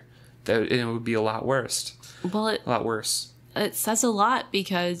there that it would be a lot worse. Well, a lot worse. It says a lot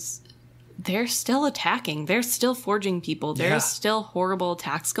because they're still attacking. They're still forging people. There's still horrible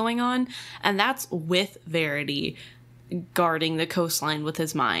attacks going on. And that's with Verity guarding the coastline with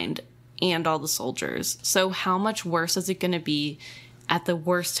his mind and all the soldiers. So how much worse is it going to be at the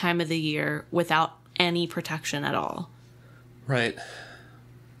worst time of the year without any protection at all? Right.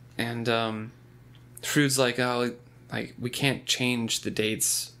 And Shrewd's like, oh, like, we can't change the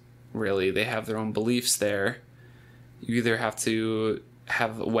dates, really. They have their own beliefs there. You either have to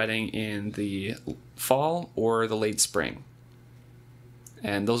have a wedding in the fall or the late spring.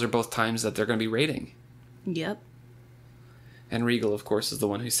 And those are both times that they're going to be raiding. Yep. And Regal, of course, is the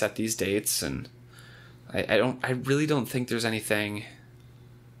one who set these dates. And I really don't think there's anything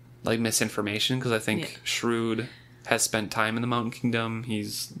like misinformation, because I think Shrewd has spent time in the Mountain Kingdom.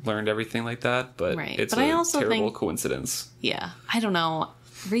 He's learned everything like that. But it's a terrible coincidence. Yeah. I don't know.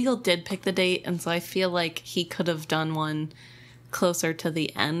 Regal did pick the date, and so I feel like he could have done one closer to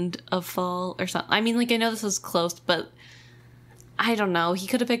the end of fall or something. I mean, like, I know this is close, but I don't know. He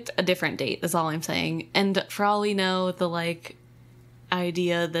could have picked a different date, is all I'm saying. And for all we know, the, like,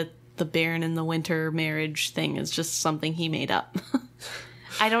 idea that the Baron in the winter marriage thing is just something he made up.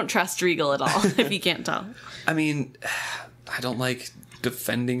 I don't trust Regal at all, if you can't tell. I mean, I don't like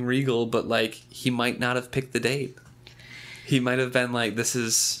defending Regal, but, like, he might not have picked the date. He might have been like, this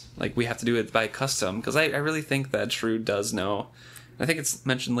is, like, we have to do it by custom. Because I really think that Shrewd does know. I think it's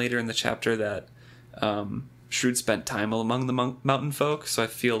mentioned later in the chapter that Shrewd spent time among the mountain folk. So I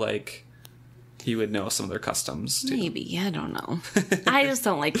feel like he would know some of their customs, too. Maybe. I don't know. I just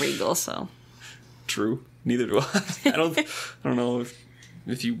don't like Regal, so. True. Neither do I. I don't know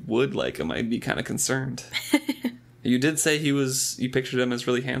if you would like him. I'd be kind of concerned. You did say you pictured him as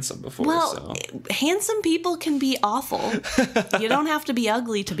really handsome before. Well, so. Handsome people can be awful. You don't have to be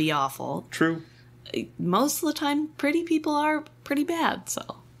ugly to be awful. True. Most of the time, pretty people are pretty bad, so.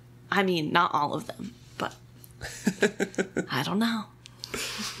 I mean, not all of them, but I don't know.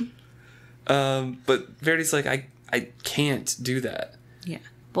 But Verity's like, I can't do that. Yeah.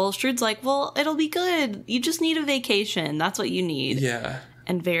 Well, Shrewd's like, well, it'll be good. You just need a vacation. That's what you need. Yeah.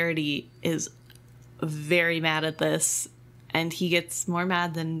 And Verity is very mad at this, and he gets more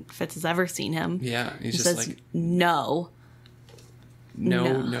mad than Fitz has ever seen him. Yeah, he just says, like, no.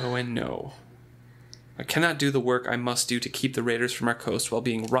 No. I cannot do the work I must do to keep the raiders from our coast while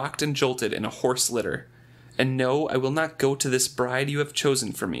being rocked and jolted in a horse litter. And no, I will not go to this bride you have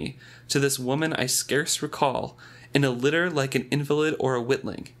chosen for me, to this woman I scarce recall, in a litter like an invalid or a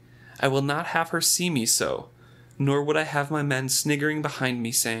witling. I will not have her see me so, nor would I have my men sniggering behind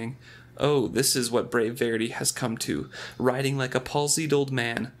me, saying, oh, this is what brave Verity has come to, riding like a palsied old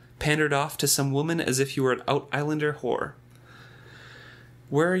man, pandered off to some woman as if you were an out-islander whore.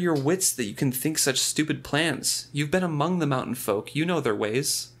 Where are your wits that you can think such stupid plans? You've been among the mountain folk, you know their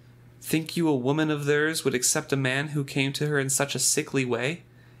ways. Think you a woman of theirs would accept a man who came to her in such a sickly way?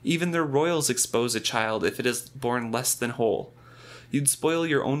 Even their royals expose a child if it is born less than whole. You'd spoil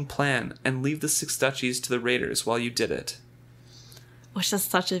your own plan, and leave the Six Duchies to the raiders while you did it. Which is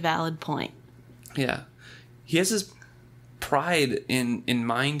such a valid point. Yeah. He has his pride in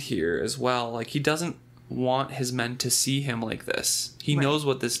mind here as well. Like, he doesn't want his men to see him like this. He knows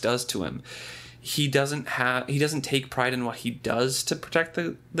what this does to him. He doesn't take pride in what he does to protect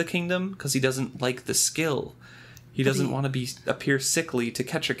the kingdom, because he doesn't like the skill. He doesn't want to appear sickly to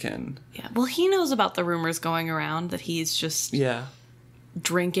Kettricken. Yeah. Well, he knows about the rumors going around that he's just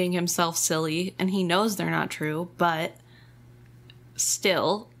drinking himself silly, and he knows they're not true, but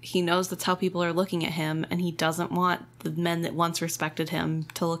still, he knows that's how people are looking at him, and he doesn't want the men that once respected him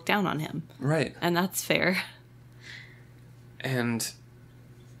to look down on him. Right. And that's fair. And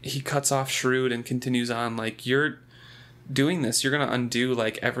he cuts off Shrewd and continues on, like, you're doing this, you're going to undo,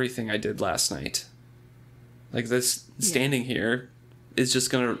 like, everything I did last night. Like, this standing here is just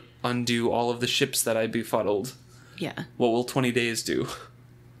going to undo all of the ships that I befuddled. Yeah. What will 20 days do?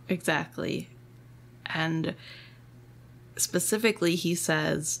 Exactly. And specifically, he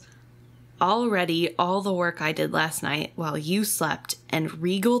says, already all the work I did last night while you slept and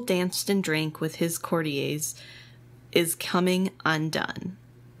Regal danced and drank with his courtiers is coming undone.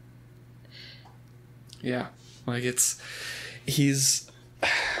 Yeah. Like, he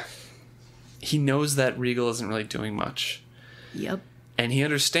knows that Regal isn't really doing much. Yep. And he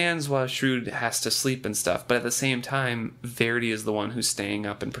understands why Shrewd has to sleep and stuff, but at the same time, Verity is the one who's staying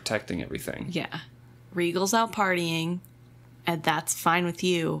up and protecting everything. Yeah. Regal's out partying, and that's fine with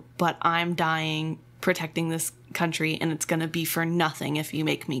you, but I'm dying protecting this country, and it's gonna be for nothing if you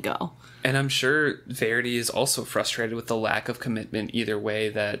make me go. And I'm sure Verity is also frustrated with the lack of commitment either way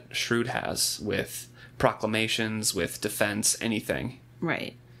that Shrewd has, with proclamations, with defense, anything.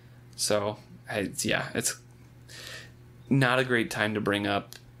 Right. So, it's not a great time to bring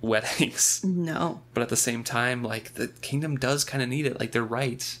up weddings. No. But at the same time, like, the kingdom does kind of need it. Like, they're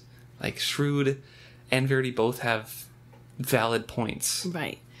right. Like, Shrewd and Verity both have valid points.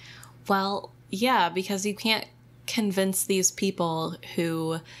 Right. Well, yeah, because you can't convince these people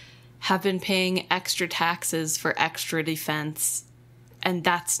who have been paying extra taxes for extra defense, and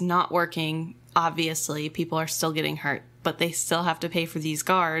that's not working. Obviously, people are still getting hurt, but they still have to pay for these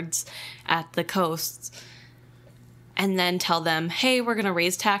guards at the coasts. And then tell them, hey, we're going to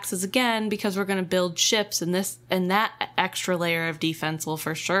raise taxes again because we're going to build ships, and this and that extra layer of defense will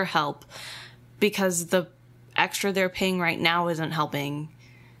for sure help because the extra they're paying right now isn't helping.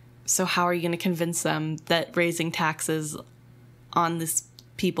 So how are you going to convince them that raising taxes on these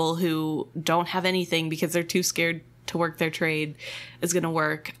people who don't have anything because they're too scared to work their trade is going to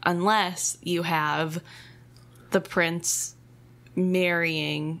work unless you have the prince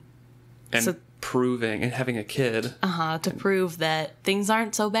marrying and proving and having a kid. To prove that things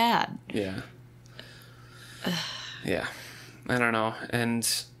aren't so bad. Yeah. Yeah. I don't know. And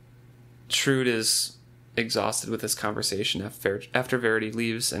Shrewd is exhausted with this conversation after Verity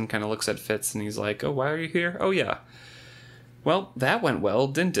leaves and kind of looks at Fitz and he's like, oh, why are you here? Oh, yeah. Well, that went well,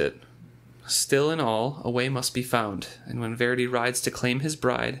 didn't it? Still in all, a way must be found, and when Verity rides to claim his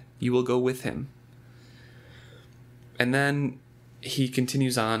bride, you will go with him. And then he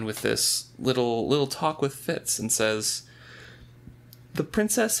continues on with this little talk with Fitz and says, the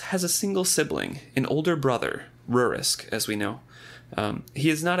princess has a single sibling, an older brother, Rurisk, as we know. He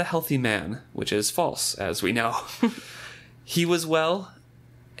is not a healthy man, which is false, as we know. He was well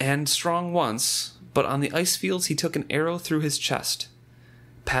and strong once, but on the ice fields he took an arrow through his chest.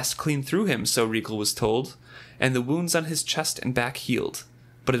 Passed clean through him, so Regal was told, and the wounds on his chest and back healed.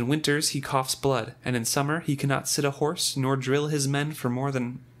 But in winters he coughs blood, and in summer he cannot sit a horse nor drill his men for more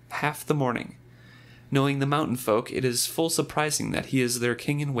than half the morning. Knowing the mountain folk, it is full surprising that he is their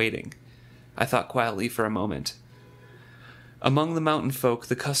king in waiting. I thought quietly for a moment. Among the mountain folk,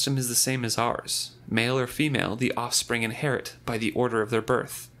 the custom is the same as ours. Male or female, the offspring inherit by the order of their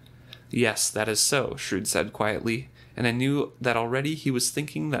birth. Yes, that is so, Shrewd said quietly, and I knew that already he was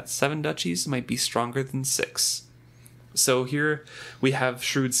thinking that 7 duchies might be stronger than 6. So here we have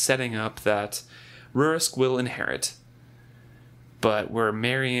Shrewd setting up that Rurisk will inherit, but we're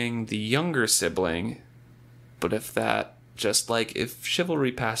marrying the younger sibling. But just like if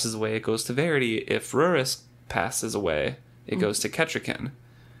chivalry passes away, it goes to Verity. If Rurisk passes away, it goes to Kettricken.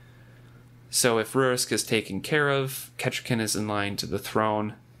 So if Rurisk is taken care of, Kettricken is in line to the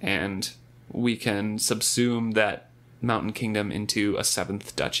throne, and we can subsume that Mountain Kingdom into a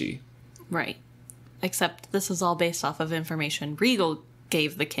 7th duchy. Right. Except this is all based off of information Regal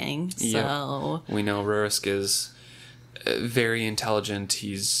gave the king, so... Yep. We know Rurisk is very intelligent,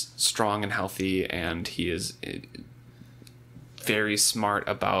 he's strong and healthy, and he is very smart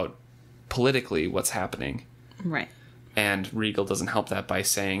about politically what's happening. Right. And Regal doesn't help that by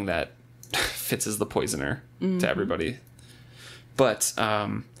saying that Fitz is the poisoner to everybody. But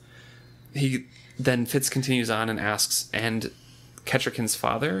then Fitz continues on and asks, and Kettricken's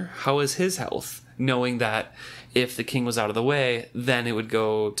father, how is his health? Knowing that if the king was out of the way, then it would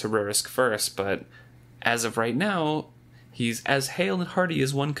go to Rurisk first. But as of right now, he's as hale and hearty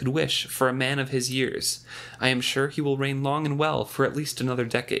as one could wish for a man of his years. I am sure he will reign long and well for at least another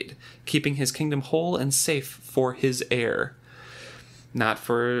decade, keeping his kingdom whole and safe for his heir. Not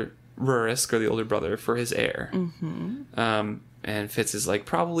for Rurisk or the older brother, for his heir. Mm-hmm. And Fitz is like,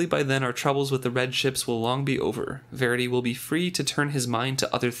 probably by then our troubles with the red ships will long be over. Verity will be free to turn his mind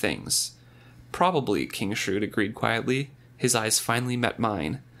to other things. Probably, King Shrewd agreed quietly. His eyes finally met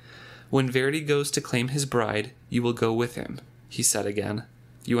mine. When Verity goes to claim his bride, you will go with him, he said again.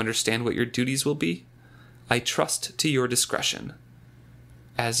 You understand what your duties will be? I trust to your discretion.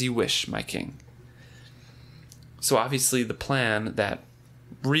 As you wish, my king. So obviously the plan that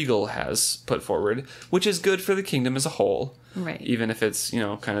Regal has put forward, which is good for the kingdom as a whole, right? Even if it's,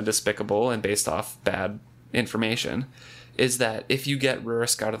 kind of despicable and based off bad information, is that if you get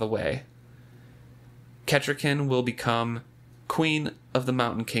Rurisk out of the way, Kettrikin will become queen of the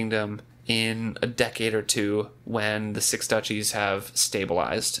Mountain Kingdom in a decade or two when the Six Duchies have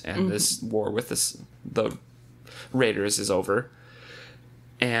stabilized and this war with the Raiders is over.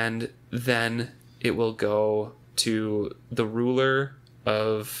 And then it will go to the ruler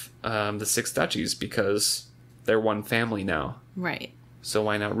of the Six Duchies because they're one family now. Right. So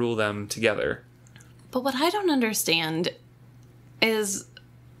why not rule them together? But what I don't understand is,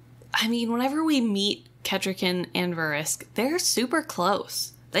 whenever we meet Kettrikin and Verisk, they're super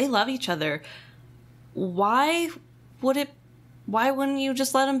close. They love each other. Why wouldn't you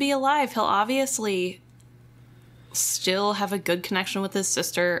just let him be alive? He'll obviously still have a good connection with his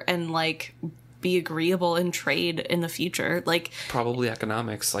sister and, be agreeable in trade in the future. Probably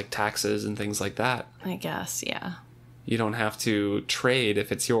economics, like taxes and things like that. I guess, yeah. You don't have to trade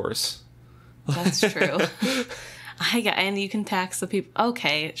if it's yours. That's true. And you can tax the people.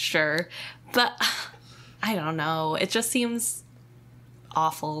 Okay, sure. But I don't know. It just seems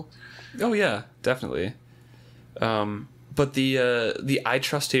awful. Oh, yeah, definitely. But the I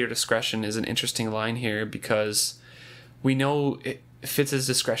trust to your discretion is an interesting line here because we know Fitz's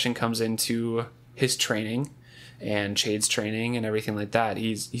discretion comes into his training and Chade's training and everything like that.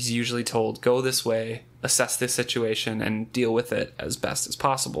 He's usually told, go this way, assess this situation, and deal with it as best as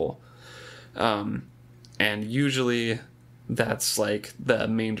possible. And usually that's the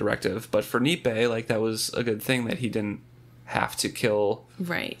main directive. But for Nipe, that was a good thing that he didn't have to kill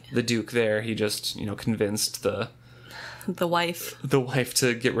the Duke there. He just, convinced the wife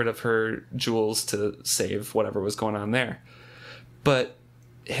to get rid of her jewels to save whatever was going on there. But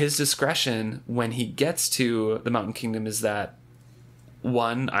his discretion when he gets to the Mountain Kingdom is that,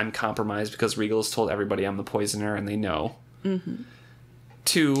 one, I'm compromised because Regal has told everybody I'm the poisoner and they know. Mm-hmm.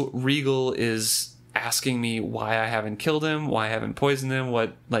 Two, Regal is asking me why I haven't killed him, why I haven't poisoned him,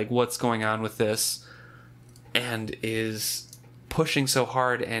 what's going on with this, and is pushing so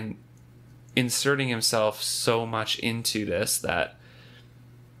hard and inserting himself so much into this that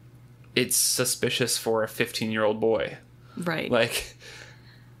it's suspicious for a 15-year-old boy. Right.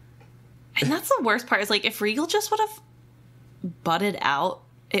 And that's the worst part is if Regal just would have butted out,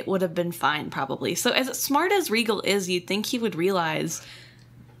 it would have been fine probably. So as smart as Regal is, you'd think he would realize.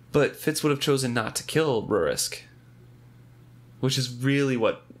 But Fitz would have chosen not to kill Rurisk, which is really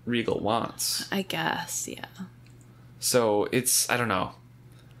what Regal wants. I guess, yeah. So it's, I don't know.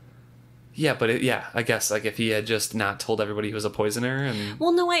 Yeah, but I guess if he had just not told everybody he was a poisoner and...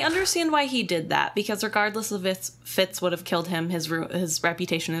 Well, no, I understand why he did that, because regardless of if Fitz would have killed him, his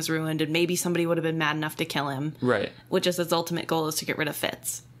reputation is ruined, and maybe somebody would have been mad enough to kill him. Right. Which is his ultimate goal, is to get rid of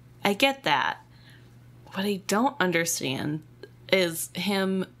Fitz. I get that. What I don't understand is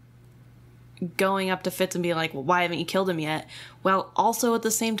him going up to Fitz and being like, well, why haven't you killed him yet? Well, also at the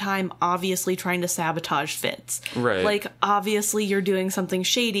same time, obviously trying to sabotage Fitz. Right. Obviously you're doing something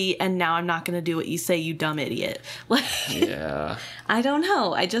shady, and now I'm not going to do what you say, you dumb idiot. Yeah. I don't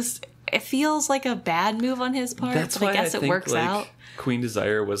know. It feels like a bad move on his part, That's but why I guess it works out. Queen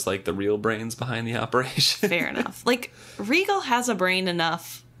Desire was the real brains behind the operation. Fair enough. Regal has a brain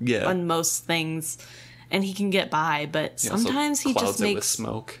enough on most things, and he can get by, but sometimes he just makes... with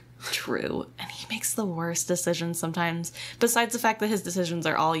smoke. True. And he makes the worst decisions sometimes. Besides the fact that his decisions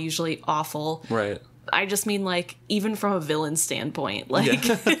are all usually awful. Right. I just mean, even from a villain standpoint.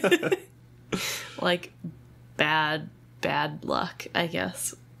 Bad luck, I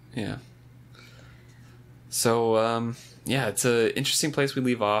guess. Yeah. So, it's an interesting place we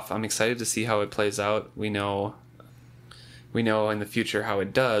leave off. I'm excited to see how it plays out. We know in the future how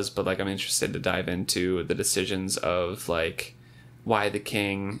it does, but, I'm interested to dive into the decisions of, why the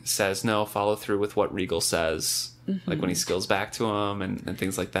king says no, follow through with what Regal says, when he skills back to him and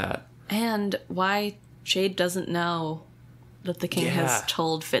things like that. And why Chade doesn't know that the king has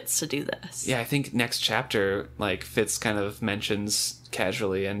told Fitz to do this. Yeah, I think next chapter, Fitz kind of mentions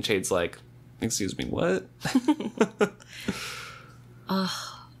casually, and Chade's like, excuse me, what?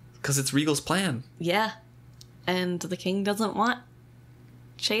 Because it's Regal's plan. Yeah, and the king doesn't want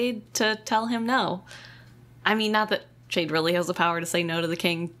Chade to tell him no. Not that Chade really has the power to say no to the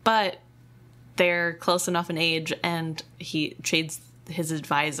king, but they're close enough in age, and Chade's his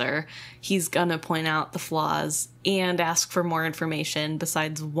advisor, he's gonna point out the flaws and ask for more information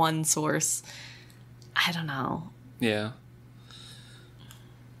besides one source. I don't know. Yeah.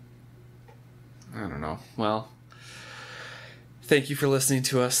 I don't know. Well, thank you for listening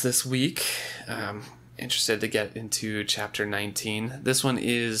to us this week. Interested to get into chapter 19. This one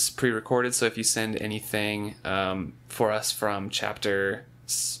is pre-recorded, so if you send anything for us from chapter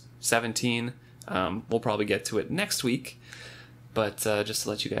 17, we'll probably get to it next week. But just to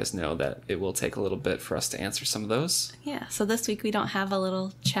let you guys know that it will take a little bit for us to answer some of those. Yeah, so this week we don't have a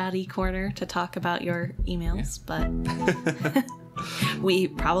little chatty corner to talk about your emails, but we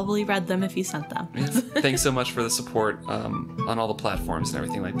probably read them if you sent them. Yeah. Thanks so much for the support on all the platforms and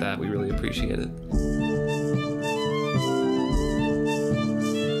everything like that. We really appreciate it.